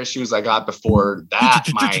last pair of shoes I got before that,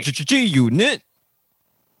 my G-Unit.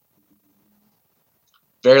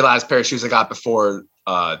 very last pair of shoes I got before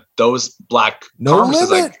those black No Converses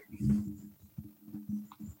limit.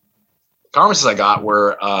 Converses I got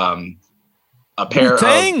were a pair of.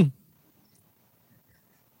 Wu-Tang.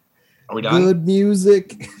 Are we done? Good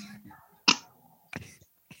music.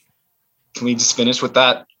 Can we just finish with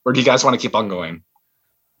that, or do you guys want to keep on going?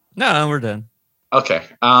 No, we're done. Okay.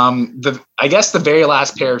 I guess the very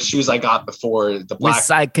last pair of shoes I got before the black. West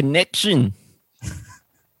Side Connection.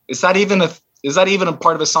 Is that even a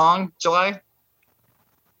part of a song, July?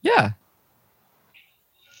 Yeah.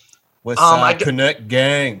 West I Side g- Connect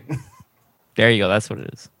Gang. There you go. That's what it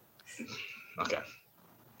is. Okay.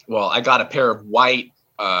 Well, I got a pair of white.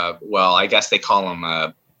 I guess they call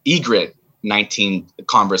them Egret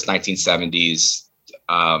Converse 1970s.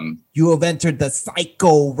 You have entered the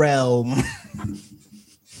psycho realm.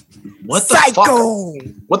 What the Psycho. fuck?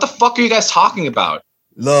 What the fuck are you guys talking about?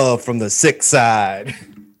 Love from the sick side.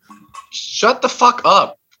 Shut the fuck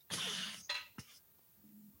up.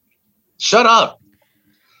 Shut up.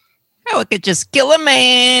 How I could just kill a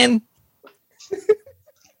man.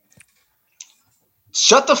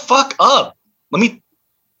 Shut the fuck up.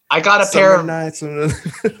 I got a pair Summer of. nights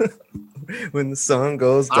when the sun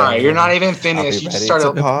goes down. All right, you're not even I'll be finished. You just ready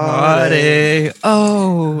started. to party. Party.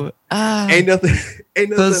 Oh. Ain't nothing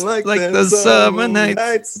Those- like like them the summer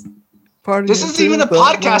nights. Party This isn't even a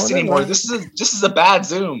podcast anymore. This is a bad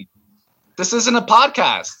Zoom. This isn't a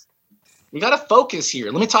podcast. We gotta focus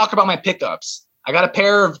here. Let me talk about my pickups. I got a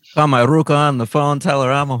pair of. Call my Ruka on the phone. Tell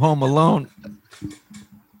her I'm home alone.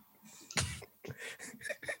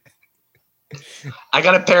 I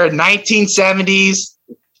got a pair of 1970s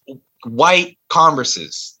white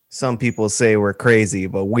Converses. Some people say we're crazy,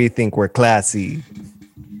 but we think we're classy.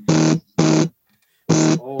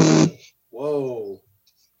 Oh, whoa.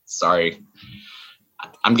 Sorry,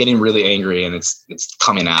 I'm getting really angry, and it's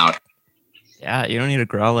coming out. Yeah, you don't need to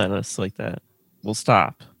growl at us like that. We'll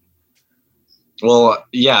stop. Well,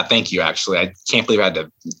 yeah, thank you. Actually, I can't believe I had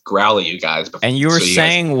to growl at you guys. And you were so guys-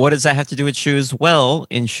 saying, what does that have to do with shoes? Well,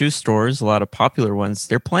 in shoe stores, a lot of popular ones,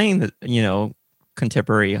 they're playing the,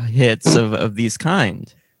 contemporary hits of these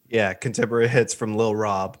kind. Yeah, contemporary hits from Lil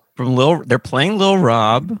Rob. They're playing Lil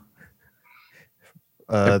Rob.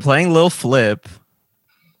 They're playing Lil Flip.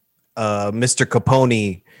 Mr.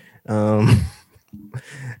 Capone,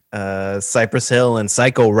 Cypress Hill, and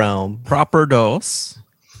Psycho Realm. Proper Dos.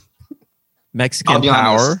 Mexican I'll be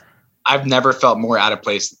honest. Power. I've never felt more out of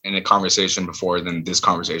place in a conversation before than this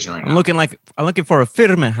conversation right I'm now. looking for a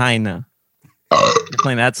Firme Heine. You're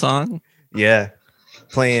playing that song? Yeah,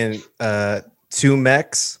 playing Two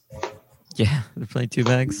Mex. Yeah, they're playing Two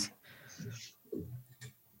Bags.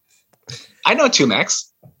 I know Tumex.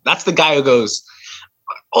 That's the guy who goes,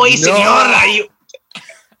 "Oi, No. senora, you."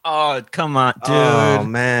 Oh, come on, dude. Oh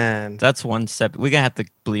man. That's one step. We're gonna have to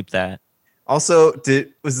bleep that. Also,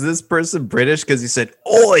 was this person British? Because he said,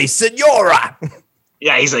 "Oi, senora."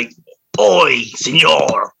 Yeah, he's like, "Oi,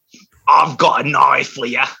 senor, I've got a knife for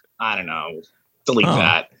you." I don't know. Delete Oh.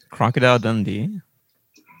 that, Crocodile Dundee.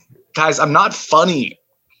 guys. I'm not funny.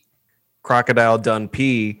 Crocodile Dun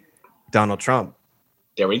P. Donald Trump.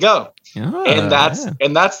 There we go. Ah, And that's yeah.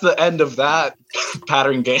 the end of that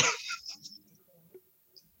pattern game.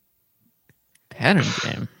 Pattern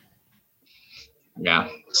game. Yeah.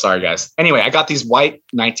 Sorry, guys. Anyway, I got these white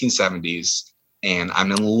 1970s, and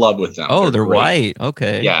I'm in love with them. Oh, they're great. white.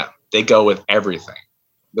 Okay. Yeah, they go with everything.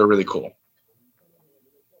 They're really cool.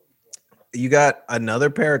 You got another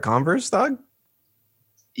pair of Converse, dog?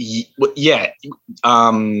 Yeah.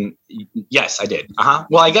 Yes, I did.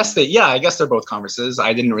 Well, I guess they're both Converses.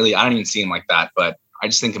 I don't even see them like that, but I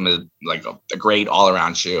just think them as like a great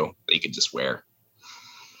all-around shoe that you could just wear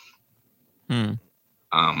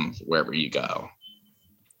wherever you go.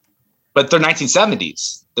 But they're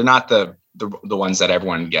 1970s. They're not the ones that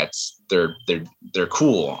everyone gets. They're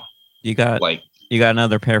cool. You got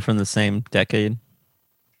another pair from the same decade.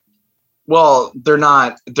 Well, they're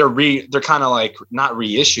not. They're kind of like not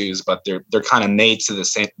reissues, but they're kind of made to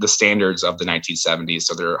the standards of the 1970s,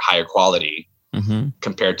 so they're higher quality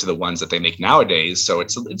compared to the ones that they make nowadays. So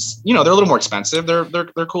it's they're a little more expensive. They're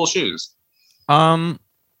cool shoes.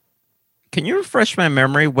 Can you refresh my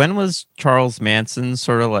memory? When was Charles Manson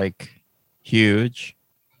sort of like huge?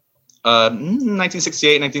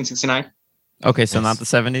 1968, 1969. Okay, so not the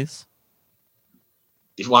 70s.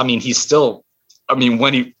 Well, I mean, he's still. I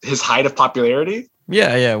mean, his height of popularity.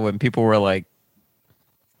 Yeah, when people were like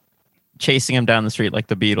chasing him down the street like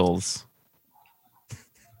the Beatles.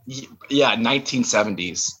 Yeah,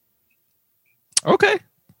 1970s. Okay.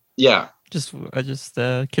 Yeah. I just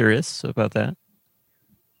curious about that.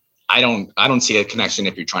 I don't see a connection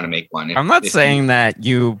if you're trying to make one. I'm not saying that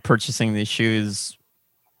you purchasing these shoes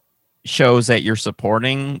shows that you're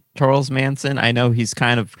supporting Charles Manson. I know he's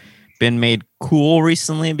kind of been made cool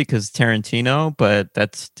recently because Tarantino, but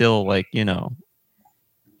that's still like, you know,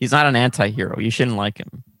 he's not an anti-hero. You shouldn't like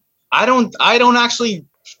him. I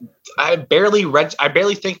barely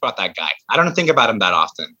think about that guy. I don't think about him that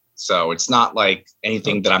often. So it's not like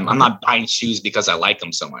anything that I'm not buying shoes because I like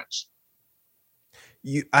him so much.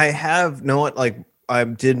 I have know what, like I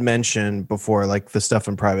did mention before, like the stuff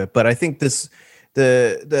in private, but I think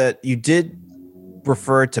that you did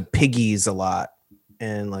refer to piggies a lot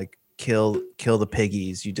and like kill the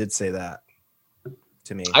piggies. You did say that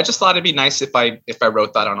to me. I just thought it'd be nice if I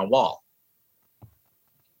wrote that on a wall.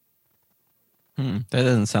 That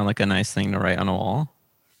doesn't sound like a nice thing to write on a wall.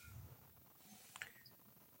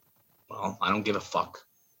 Well, I don't give a fuck.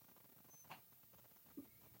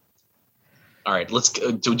 All right, let's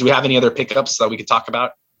go. Do we have any other pickups that we could talk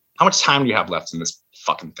about? How much time do you have left in this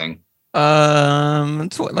fucking thing?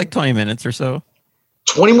 Like 20 minutes or so.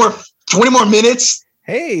 20 more minutes?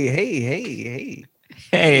 Hey. Hey.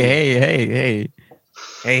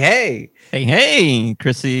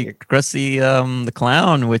 Chrissy, the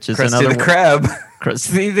clown, which is Krusty another the Crab.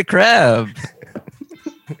 Krusty the Crab.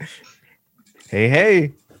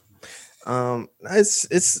 Hey.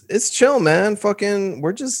 It's chill, man. Fucking,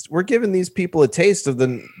 we're giving these people a taste of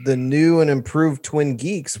the new and improved Twin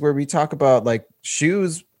Geeks, where we talk about like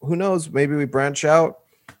shoes. Who knows? Maybe we branch out,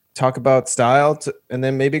 talk about style, and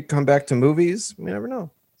then maybe come back to movies. We never know.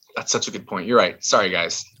 That's such a good point. You're right. Sorry,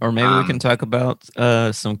 guys. Or maybe we can talk about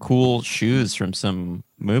some cool shoes from some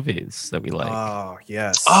movies that we like. Oh,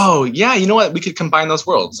 yes. Oh, yeah. You know what? We could combine those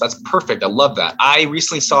worlds. That's perfect. I love that. I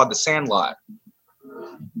recently saw The Sandlot.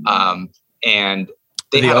 And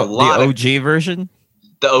they have a lot the OG version?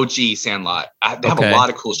 The OG Sandlot. They have a lot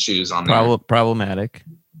of cool shoes on there. Problematic.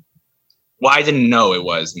 Well, I didn't know it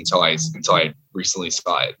was until I recently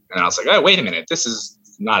saw it. And I was like, oh, wait a minute. This is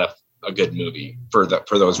not a good movie for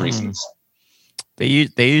those reasons. They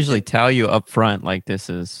usually tell you up front, like, this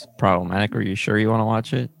is problematic. Are you sure you want to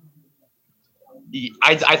watch it?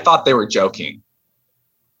 I thought they were joking.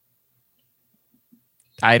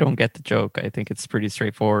 I don't get the joke. I think it's pretty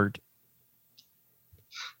straightforward.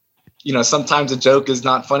 You know, sometimes a joke is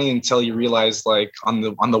not funny until you realize, like, on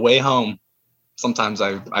the way home. Sometimes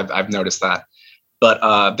I've noticed that.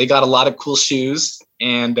 But they got a lot of cool shoes.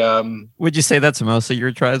 And would you say that's most of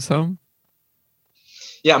your drives home?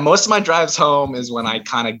 Yeah, most of my drives home is when I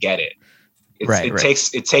kind of get it.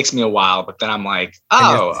 It takes me a while, but then I'm like,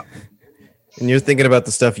 oh. And you're thinking about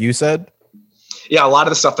the stuff you said? Yeah, a lot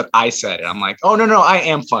of the stuff that I said, and I'm like, oh no, I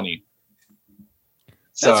am funny.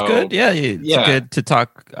 So, that's good. Yeah, it's good to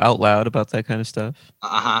talk out loud about that kind of stuff.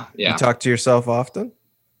 Yeah. You talk to yourself often?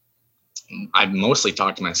 I mostly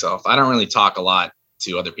talk to myself. I don't really talk a lot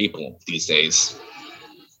to other people these days.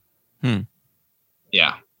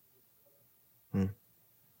 Yeah.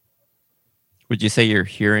 Would you say you're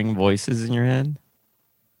hearing voices in your head?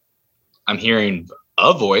 I'm hearing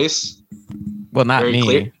a voice. Well, not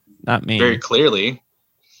me. Not me. Very clearly.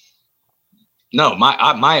 No, my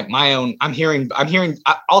own. I'm hearing.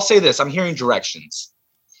 I'll say this. I'm hearing directions.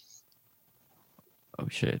 Oh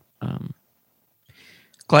shit.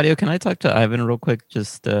 Claudio, can I talk to Ivan real quick,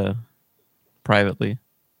 just privately?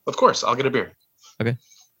 Of course, I'll get a beer. Okay.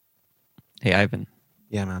 Hey, Ivan.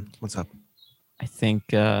 Yeah, man. What's up? I think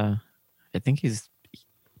he's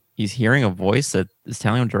hearing a voice that is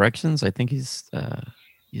telling him directions. I think he's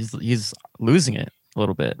losing it a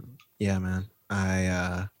little bit. Yeah, man.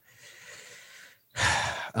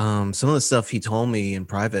 Some of the stuff he told me in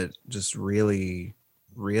private just really,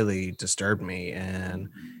 really disturbed me, and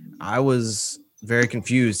I was very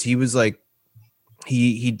confused. He was like,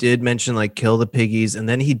 he did mention like kill the piggies, and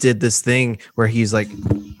then he did this thing where he's like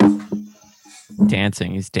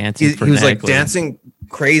dancing. He's dancing. He was like dancing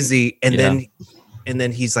crazy, and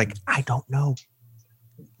then he's like, I don't know.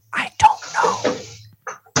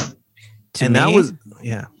 That was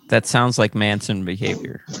that sounds like Manson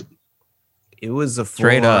behavior. It was a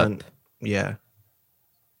straight up,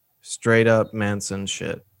 straight up Manson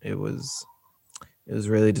shit. It was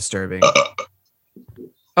really disturbing.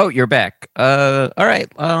 Oh, you're back. All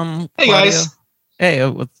right. Hey guys. Hey,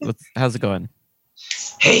 how's it going?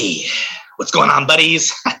 Hey, what's going on,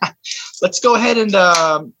 buddies? Let's go ahead and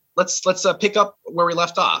let's pick up where we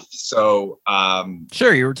left off. So,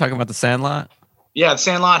 sure. You were talking about the Sandlot. Yeah, the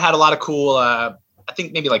Sandlot had a lot of cool I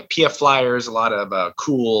think maybe like PF Flyers, a lot of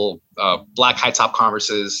cool black high top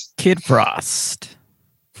Converses. Kid Frost.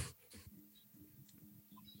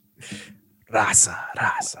 Raza.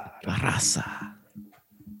 Raza.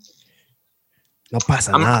 No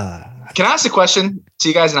pasa nada. Can I ask a question to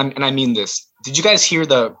you guys? And I mean this. Did you guys hear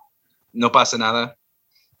the "No pasa nada,"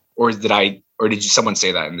 or did someone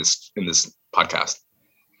say that in this podcast?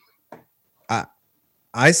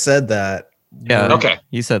 I said that. Yeah. Okay.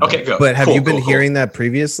 You said Okay, that. good. But have Cool, you been cool, hearing that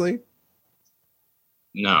previously?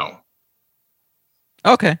 No.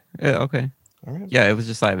 Okay. Yeah, okay. All right. Yeah, it was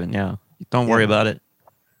just Ivan. Yeah. Don't worry Yeah. about it.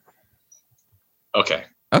 Okay.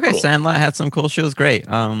 Okay, Cool. Sandlot had some cool shows. Great.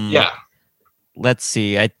 Yeah. Let's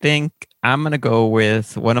see. I think I'm gonna go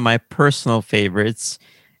with one of my personal favorites.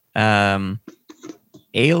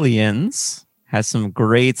 Aliens has some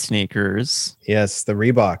great sneakers. Yes, the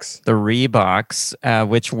Reeboks. The Reeboks,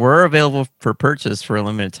 which were available for purchase for a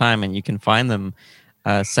limited time, and you can find them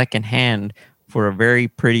secondhand for a very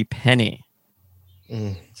pretty penny.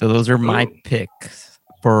 Mm. So those are my Ooh. picks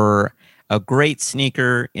for a great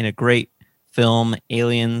sneaker in a great film,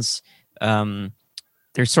 Aliens.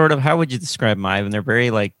 They're sort of, how would you describe them, Ivan? They're very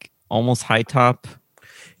like almost high top.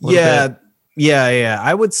 Yeah.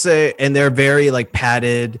 I would say, and they're very like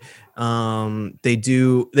padded.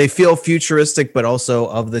 They feel futuristic, but also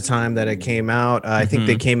of the time that it came out. I think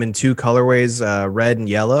they came in two colorways, red and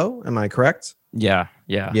yellow. Am I correct? Yeah.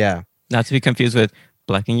 Yeah. Not to be confused with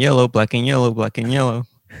black and yellow, black and yellow, black and yellow.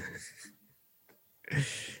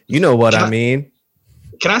 You know what Can I I- mean?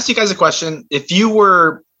 Can I ask you guys a question? If you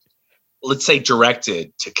were, let's say,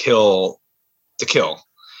 directed to kill,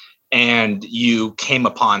 and you came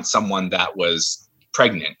upon someone that was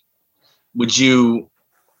pregnant, would you?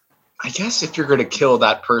 I guess if you're going to kill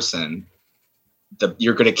that person,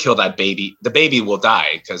 you're going to kill that baby. The baby will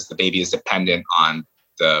die because the baby is dependent on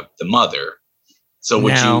the mother. So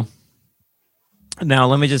would you? Now,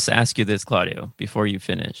 let me just ask you this, Claudio, before you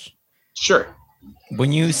finish. Sure.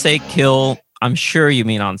 When you say kill, I'm sure you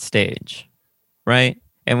mean on stage, right?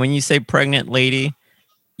 And when you say pregnant lady,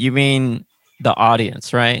 you mean the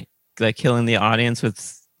audience, right? Like killing the audience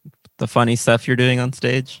with the funny stuff you're doing on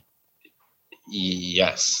stage?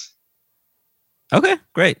 Yes. Okay,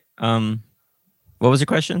 great. What was your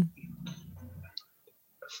question?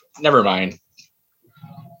 Never mind.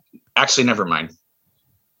 Actually, never mind.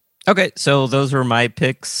 Okay, so those were my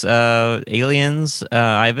picks. Aliens,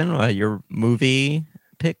 Ivan, your movie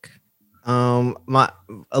pick? A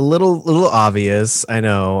little obvious, I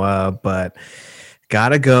know, but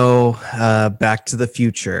gotta go Back to the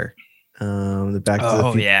Future. The Back to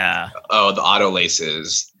the Future. Yeah. Oh, the auto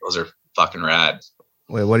laces. Those are fucking rad.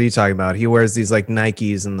 Wait, what are you talking about? He wears these like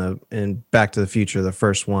Nikes in Back to the Future, the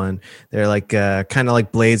first one. They're like kind of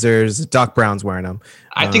like blazers. Doc Brown's wearing them.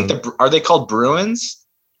 I think are they called Bruins?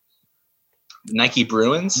 Nike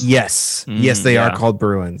Bruins? Yes, they yeah. are called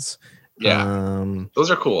Bruins. Yeah.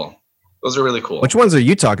 Those are cool. Those are really cool. Which ones are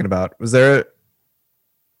you talking about? Was there?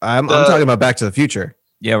 I'm talking about Back to the Future.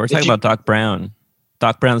 Yeah, we're talking about Doc Brown.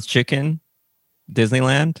 Doc Brown's Chicken,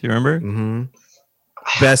 Disneyland. Do you remember? Mm-hmm.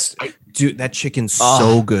 Best, dude. That chicken's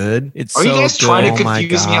so good. It's Are so you guys good. trying to Oh my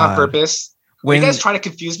confuse me on God. purpose? Are When you guys trying to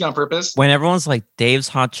confuse me on purpose? when everyone's like Dave's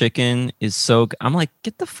hot chicken is so good, I'm like,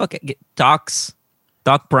 get the fuck get Doc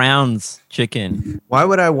Brown's chicken. Why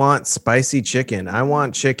would I want spicy chicken? I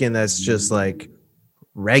want chicken that's just like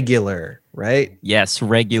regular, right? Yes,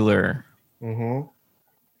 regular. Mm-hmm.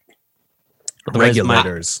 Otherwise,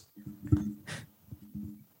 Regulators.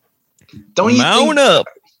 Don't you Mount think? up.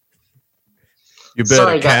 You better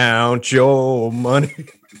Sorry, guys. count your money.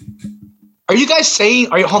 Are you guys saying?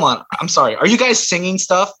 Hold on? I'm sorry. Are you guys singing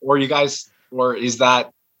stuff, or is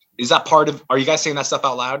that part of? Are you guys saying that stuff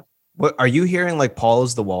out loud? What are you hearing? Like Paul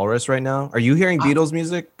is the Walrus right now? Are you hearing Beatles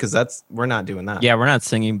music? Because we're not doing that. Yeah, we're not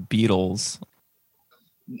singing Beatles.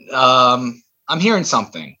 I'm hearing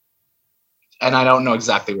something, and I don't know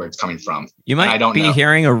exactly where it's coming from. You might I don't be know.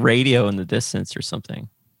 hearing a radio in the distance or something.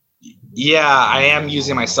 Yeah, I am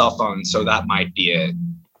using my cell phone, so that might be it.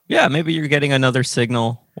 Yeah, maybe you're getting another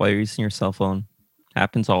signal while you're using your cell phone.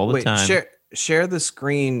 Happens all the Wait, time. share the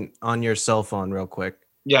screen on your cell phone real quick.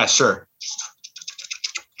 Yeah, sure.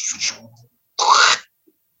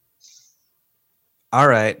 All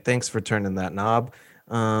right, thanks for turning that knob.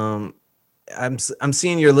 I'm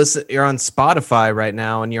seeing you're on Spotify right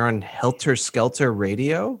now, and you're on Helter Skelter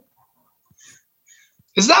Radio.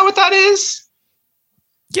 Is that what that is?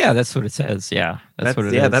 Yeah, that's what it says. Yeah, that's what it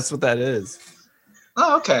is. Yeah, that's what that is.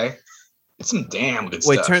 Oh, okay. It's some damn good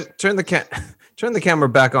Wait, stuff. turn the camera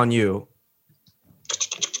back on you.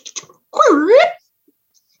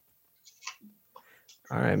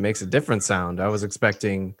 All right, makes a different sound. I was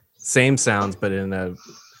expecting same sounds, but in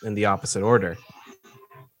the opposite order.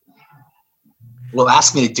 Well,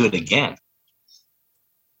 ask me to do it again.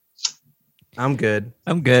 I'm good.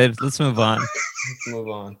 Let's move on. Let's move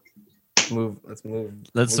on.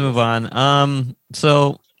 Let's Move on.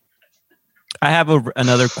 So I have a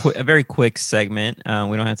very quick segment.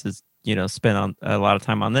 We don't have to, spend a lot of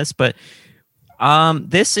time on this, but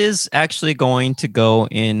this is actually going to go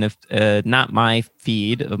in not my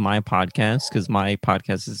feed of my podcast, because my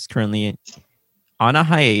podcast is currently on a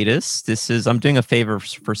hiatus. I'm doing a favor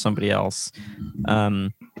for somebody else.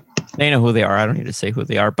 They know who they are. I don't need to say who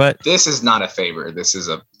they are, but This is not a favor. This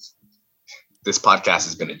podcast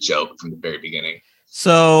has been a joke from the very beginning.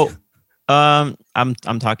 so I'm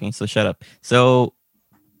talking, so shut up. So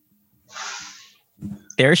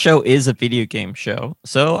their show is a video game show.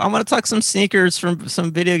 So I'm going to talk some sneakers from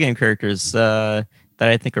some video game characters that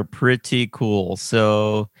I think are pretty cool.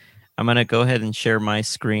 So I'm going to go ahead and share my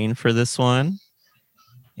screen for this one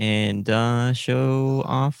and show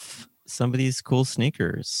off some of these cool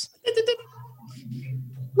sneakers.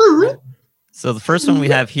 So the first one we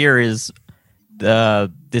have here is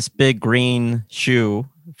this big green shoe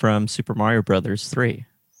from Super Mario Brothers 3.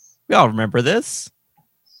 We all remember this.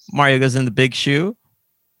 Mario goes in the big shoe.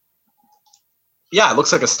 Yeah, it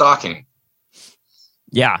looks like a stocking.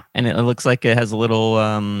 Yeah, and it looks like it has a little.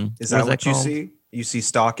 Is that what you called? see? You see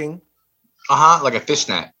stocking? Like a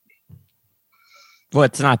fishnet. Well,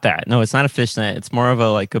 it's not that. No, it's not a fishnet. It's more of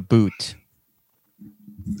a boot.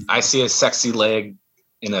 I see a sexy leg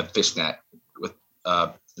in a fishnet with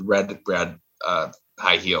red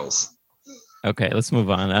high heels. Okay, let's move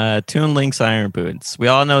on. Toon Link's Iron Boots. We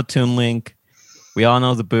all know Toon Link. We all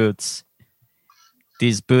know the boots.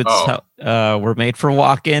 These boots were made for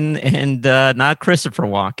walking, and not Christopher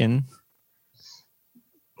Walken.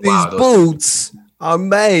 These boots are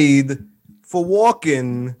made for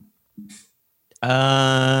walking.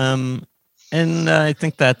 And I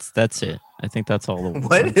think that's it. I think that's all the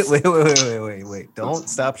What? Wait. Don't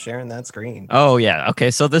stop sharing that screen. Oh, yeah. Okay,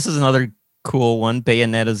 so this is another cool one.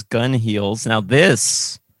 Bayonetta's gun heels. Now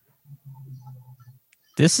this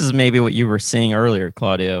is maybe what you were seeing earlier,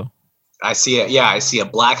 Claudio. I see it. Yeah, I see a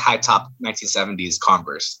black high top 1970s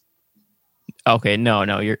Converse. Okay, no,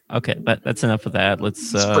 you're okay. That's enough of that.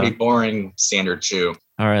 Let's. It's pretty boring standard shoe.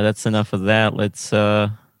 All right, that's enough of that. Let's.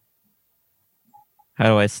 How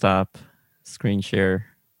do I stop screen share?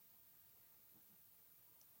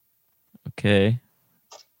 Okay.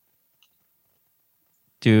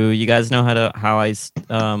 Do you guys know how I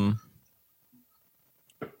No,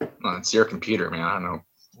 it's your computer, man. I don't know.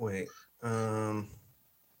 Wait.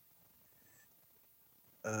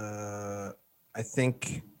 I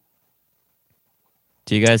think.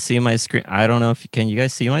 Do you guys see my screen? I don't know if can you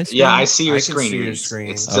guys see my screen? Yeah, I see your I can screen. see your screen.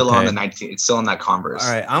 It's still Okay. on the 19. It's still on that Converse.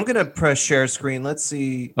 All right, I'm gonna press share screen. Let's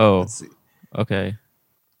see. Oh. Let's see. Okay.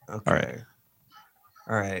 Okay.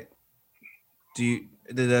 All right. Did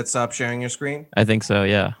that stop sharing your screen? I think so.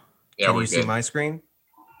 Yeah. Yeah, Can we're you see good. my screen?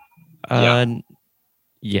 Yeah.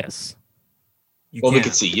 Yes. You Well, we can't.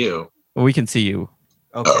 can see you. We can see you.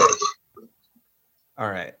 Okay. All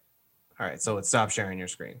right. So it stopped sharing your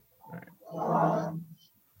screen. All right.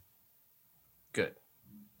 Good.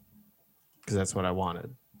 Because that's what I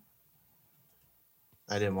wanted.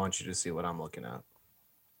 I didn't want you to see what I'm looking at.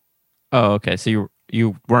 Oh, okay. So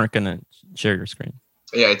you weren't gonna share your screen.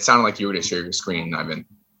 Yeah, it sounded like you were to share your screen, Ivan.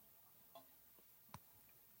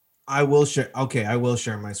 I will share. Okay, I will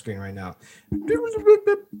share my screen right now.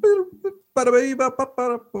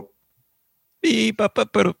 Beep, up,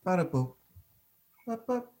 up, up.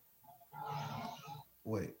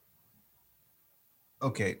 Wait.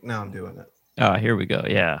 Okay, now I'm doing it. Oh, here we go.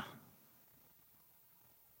 Yeah.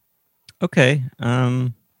 Okay.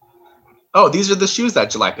 Oh, these are the shoes that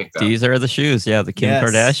July picked up. These are the shoes. Yeah, the Kim Yes.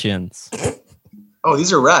 Kardashians. Oh,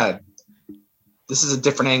 these are red. This is a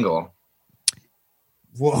different angle.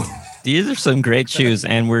 Whoa. These are some great shoes,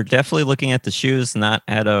 and we're definitely looking at the shoes, not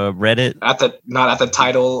at a Reddit. Not at the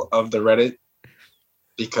title of the Reddit,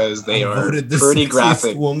 because they I are voted the pretty sexiest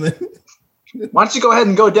graphic. woman. Why don't you go ahead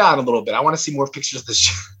and go down a little bit? I want to see more pictures of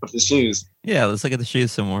the shoes. Yeah, let's look at the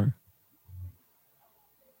shoes some more.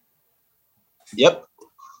 Yep.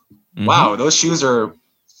 Mhm. Wow, those shoes are.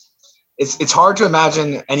 It's hard to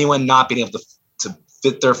imagine anyone not being able to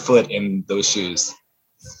fit their foot in those shoes.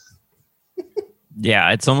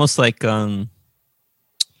 Yeah, it's almost like you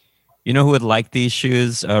know who would like these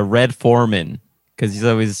shoes? Red Foreman, because he's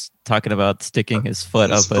always talking about sticking his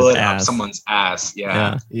foot His up foot his up ass. someone's ass. Yeah.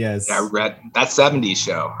 Yeah. Yes. Yeah, I read that 70s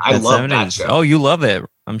show. I That love that 70s. show. Oh, you love it,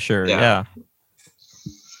 I'm sure. Yeah. Yeah.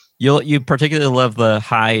 You particularly love the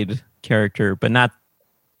Hyde character, but not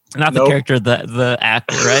the Nope. character, the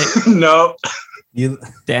actor, right? No. You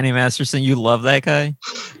Danny Masterson. You love that guy,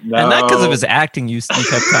 No. and not because of his acting. You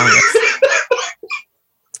kept telling us.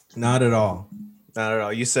 not at all. Not at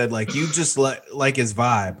all. You said like you just like his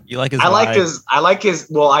vibe. You like his. I like vibe. his.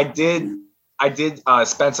 Well, I did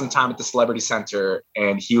spend some time at the Celebrity Center,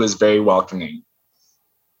 and he was very welcoming.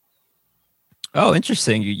 Oh,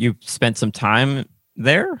 interesting. You spent some time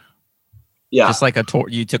there. Yeah. Just like a tour.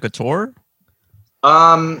 You took a tour.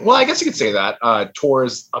 Well, I guess you could say that.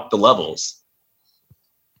 Tours up the levels.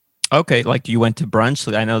 Okay, like you went to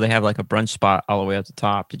brunch. I know they have like a brunch spot all the way up the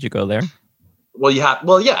top. Did you go there? Well,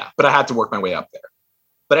 yeah, but I had to work my way up there.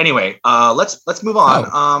 But anyway, let's move on.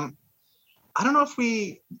 I don't know if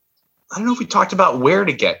we talked about where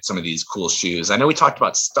to get some of these cool shoes. I know we talked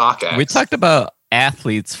about StockX. We talked about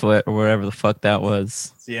Athlete's Foot or whatever the fuck that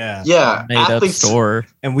was. Yeah. Yeah, Made up store.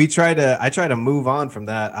 And I try to move on from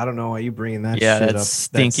that. I don't know why you bringing that Yeah, shit that up.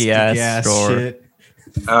 stinky ass store. Shit.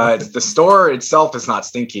 The store itself is not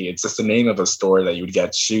stinky. It's just the name of a store that you would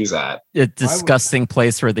get shoes at. A disgusting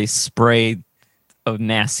place where they spray a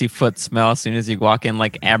nasty foot smell as soon as you walk in,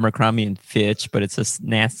 like Abercrombie and Fitch, but it's just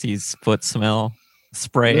nasty foot smell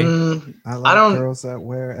spray. I like don't- girls that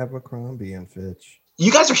wear Abercrombie and Fitch.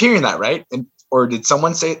 You guys are hearing that, right? Or did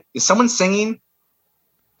someone say? Is someone singing?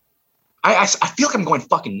 I feel like I'm going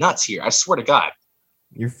fucking nuts here. I swear to God.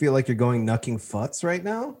 You feel like you're going knucking futs right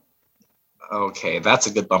now? Okay, that's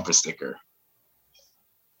a good bumper sticker.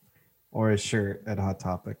 Or a shirt at Hot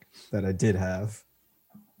Topic that I did have.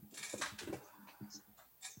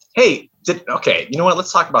 Hey, okay, you know what?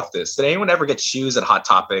 Let's talk about this. Did anyone ever get shoes at Hot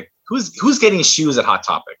Topic? Who's getting shoes at Hot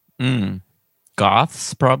Topic?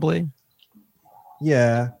 Goths, probably.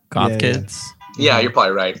 Yeah. Goth yeah, kids. Yeah, you're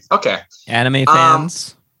probably right. Okay. Anime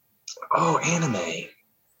fans. Oh, anime.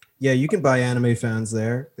 Yeah, you can buy anime fans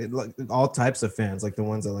there. Like all types of fans, like the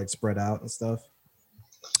ones that like spread out and stuff.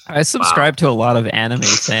 I subscribe to a lot of anime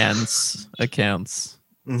fans accounts.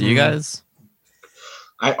 Do you Mhm. guys?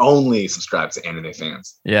 I only subscribe to anime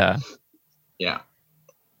fans. Yeah. Yeah.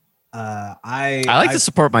 I like to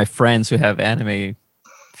support my friends who have anime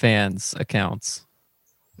fans accounts.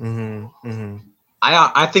 I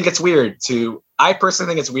think it's weird I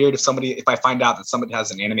personally think it's weird if I find out that somebody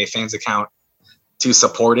has an anime fans account to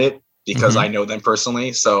support it because I know them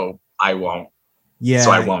personally. So I won't. Yeah.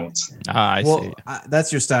 So I won't. I see.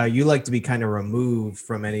 That's your style. You like to be kind of removed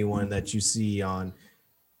from anyone that you see on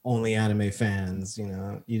only anime fans. You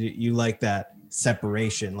know, you like that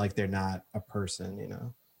separation, like they're not a person. You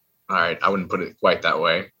know. All right. I wouldn't put it quite that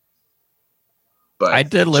way. But I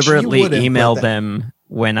deliberately wouldn't, email but them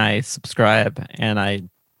when I subscribe, and I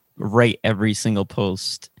rate every single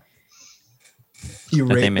post. You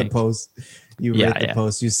that they rate the make. post. You Yeah, rate the yeah.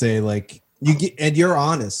 post. You say like you get, and you're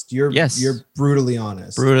honest. You're brutally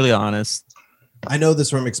honest. Brutally honest. I know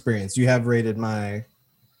this from experience. You have rated my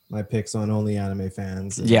picks on only anime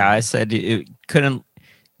fans. and- Yeah, I said it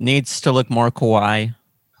needs to look more kawaii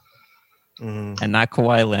Mhm. and not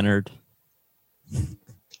Kawhi Leonard.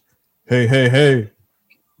 Hey.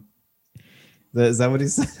 Is that what he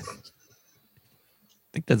said?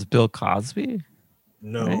 I think that's Bill Cosby.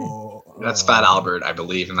 No. that's Fat Albert, I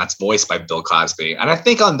believe, and that's voiced by Bill Cosby. And I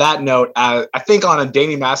think on that note, I think on a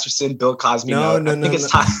Danny Masterson, Bill Cosby note, I think it's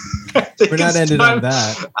time. We're not ending on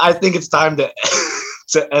that. I think it's time to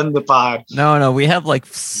end the pod. No, we have like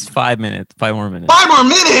 5 minutes, 5 more minutes. 5 more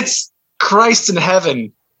minutes. Christ in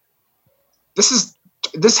heaven.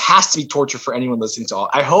 This has to be torture for anyone listening to all.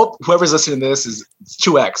 I hope whoever's listening to this is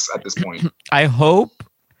 2x at this point. I hope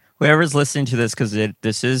whoever's listening to this, because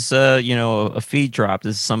this is a feed drop.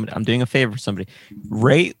 This is somebody. I'm doing a favor for somebody.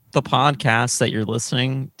 Rate the podcast that you're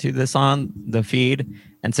listening to this on the feed,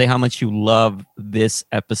 and say how much you love this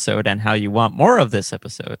episode and how you want more of this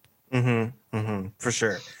episode. For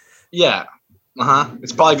sure. Yeah.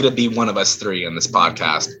 It's probably going to be one of us 3 in this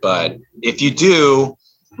podcast. But if you do,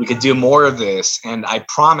 we could do more of this. And I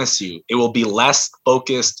promise you, it will be less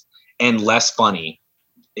focused and less funny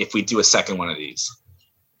if we do a second one of these.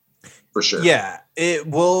 For sure. Yeah, it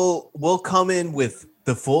will. We'll come in with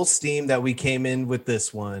the full steam that we came in with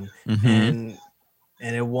this one, and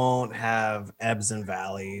it won't have ebbs and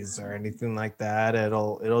valleys or anything like that.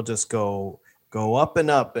 It'll just go up and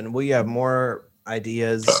up, and we have more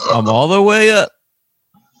ideas. I'm all the way up.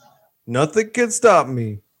 Nothing can stop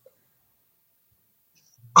me.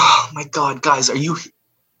 Oh my God, guys, are you?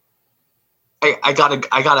 I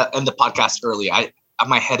gotta end the podcast early.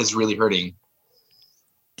 My head is really hurting.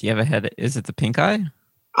 Do you have a head? Is it the pink eye?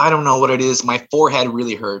 I don't know what it is. My forehead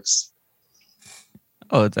really hurts.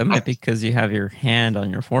 Oh, that might be because you have your hand on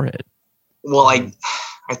your forehead. Well, I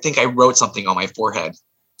think I wrote something on my forehead.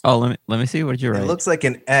 Oh, let me see. What did you write? It looks like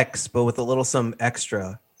an X, but with a little some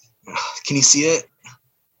extra. Can you see it?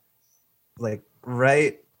 Like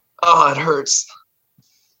right. Oh, it hurts.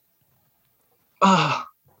 It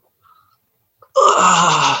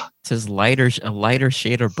says a lighter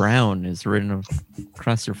shade of brown is written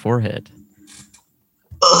across your forehead.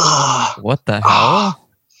 What the hell?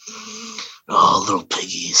 Oh, little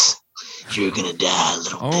piggies. You're gonna die,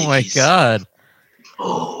 little piggies. Oh my god.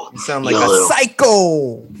 Oh, You sound like a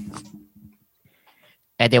psycho.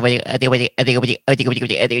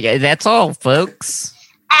 That's all, folks.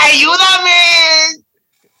 Ayúdame!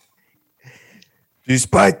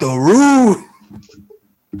 Despite the rule.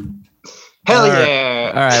 Hell All right.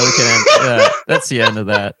 yeah. All right, we can end. That's the end of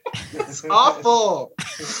that. It's awful.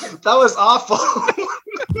 That was awful.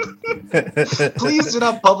 Please do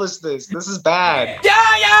not publish this. This is bad.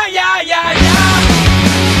 Yeah.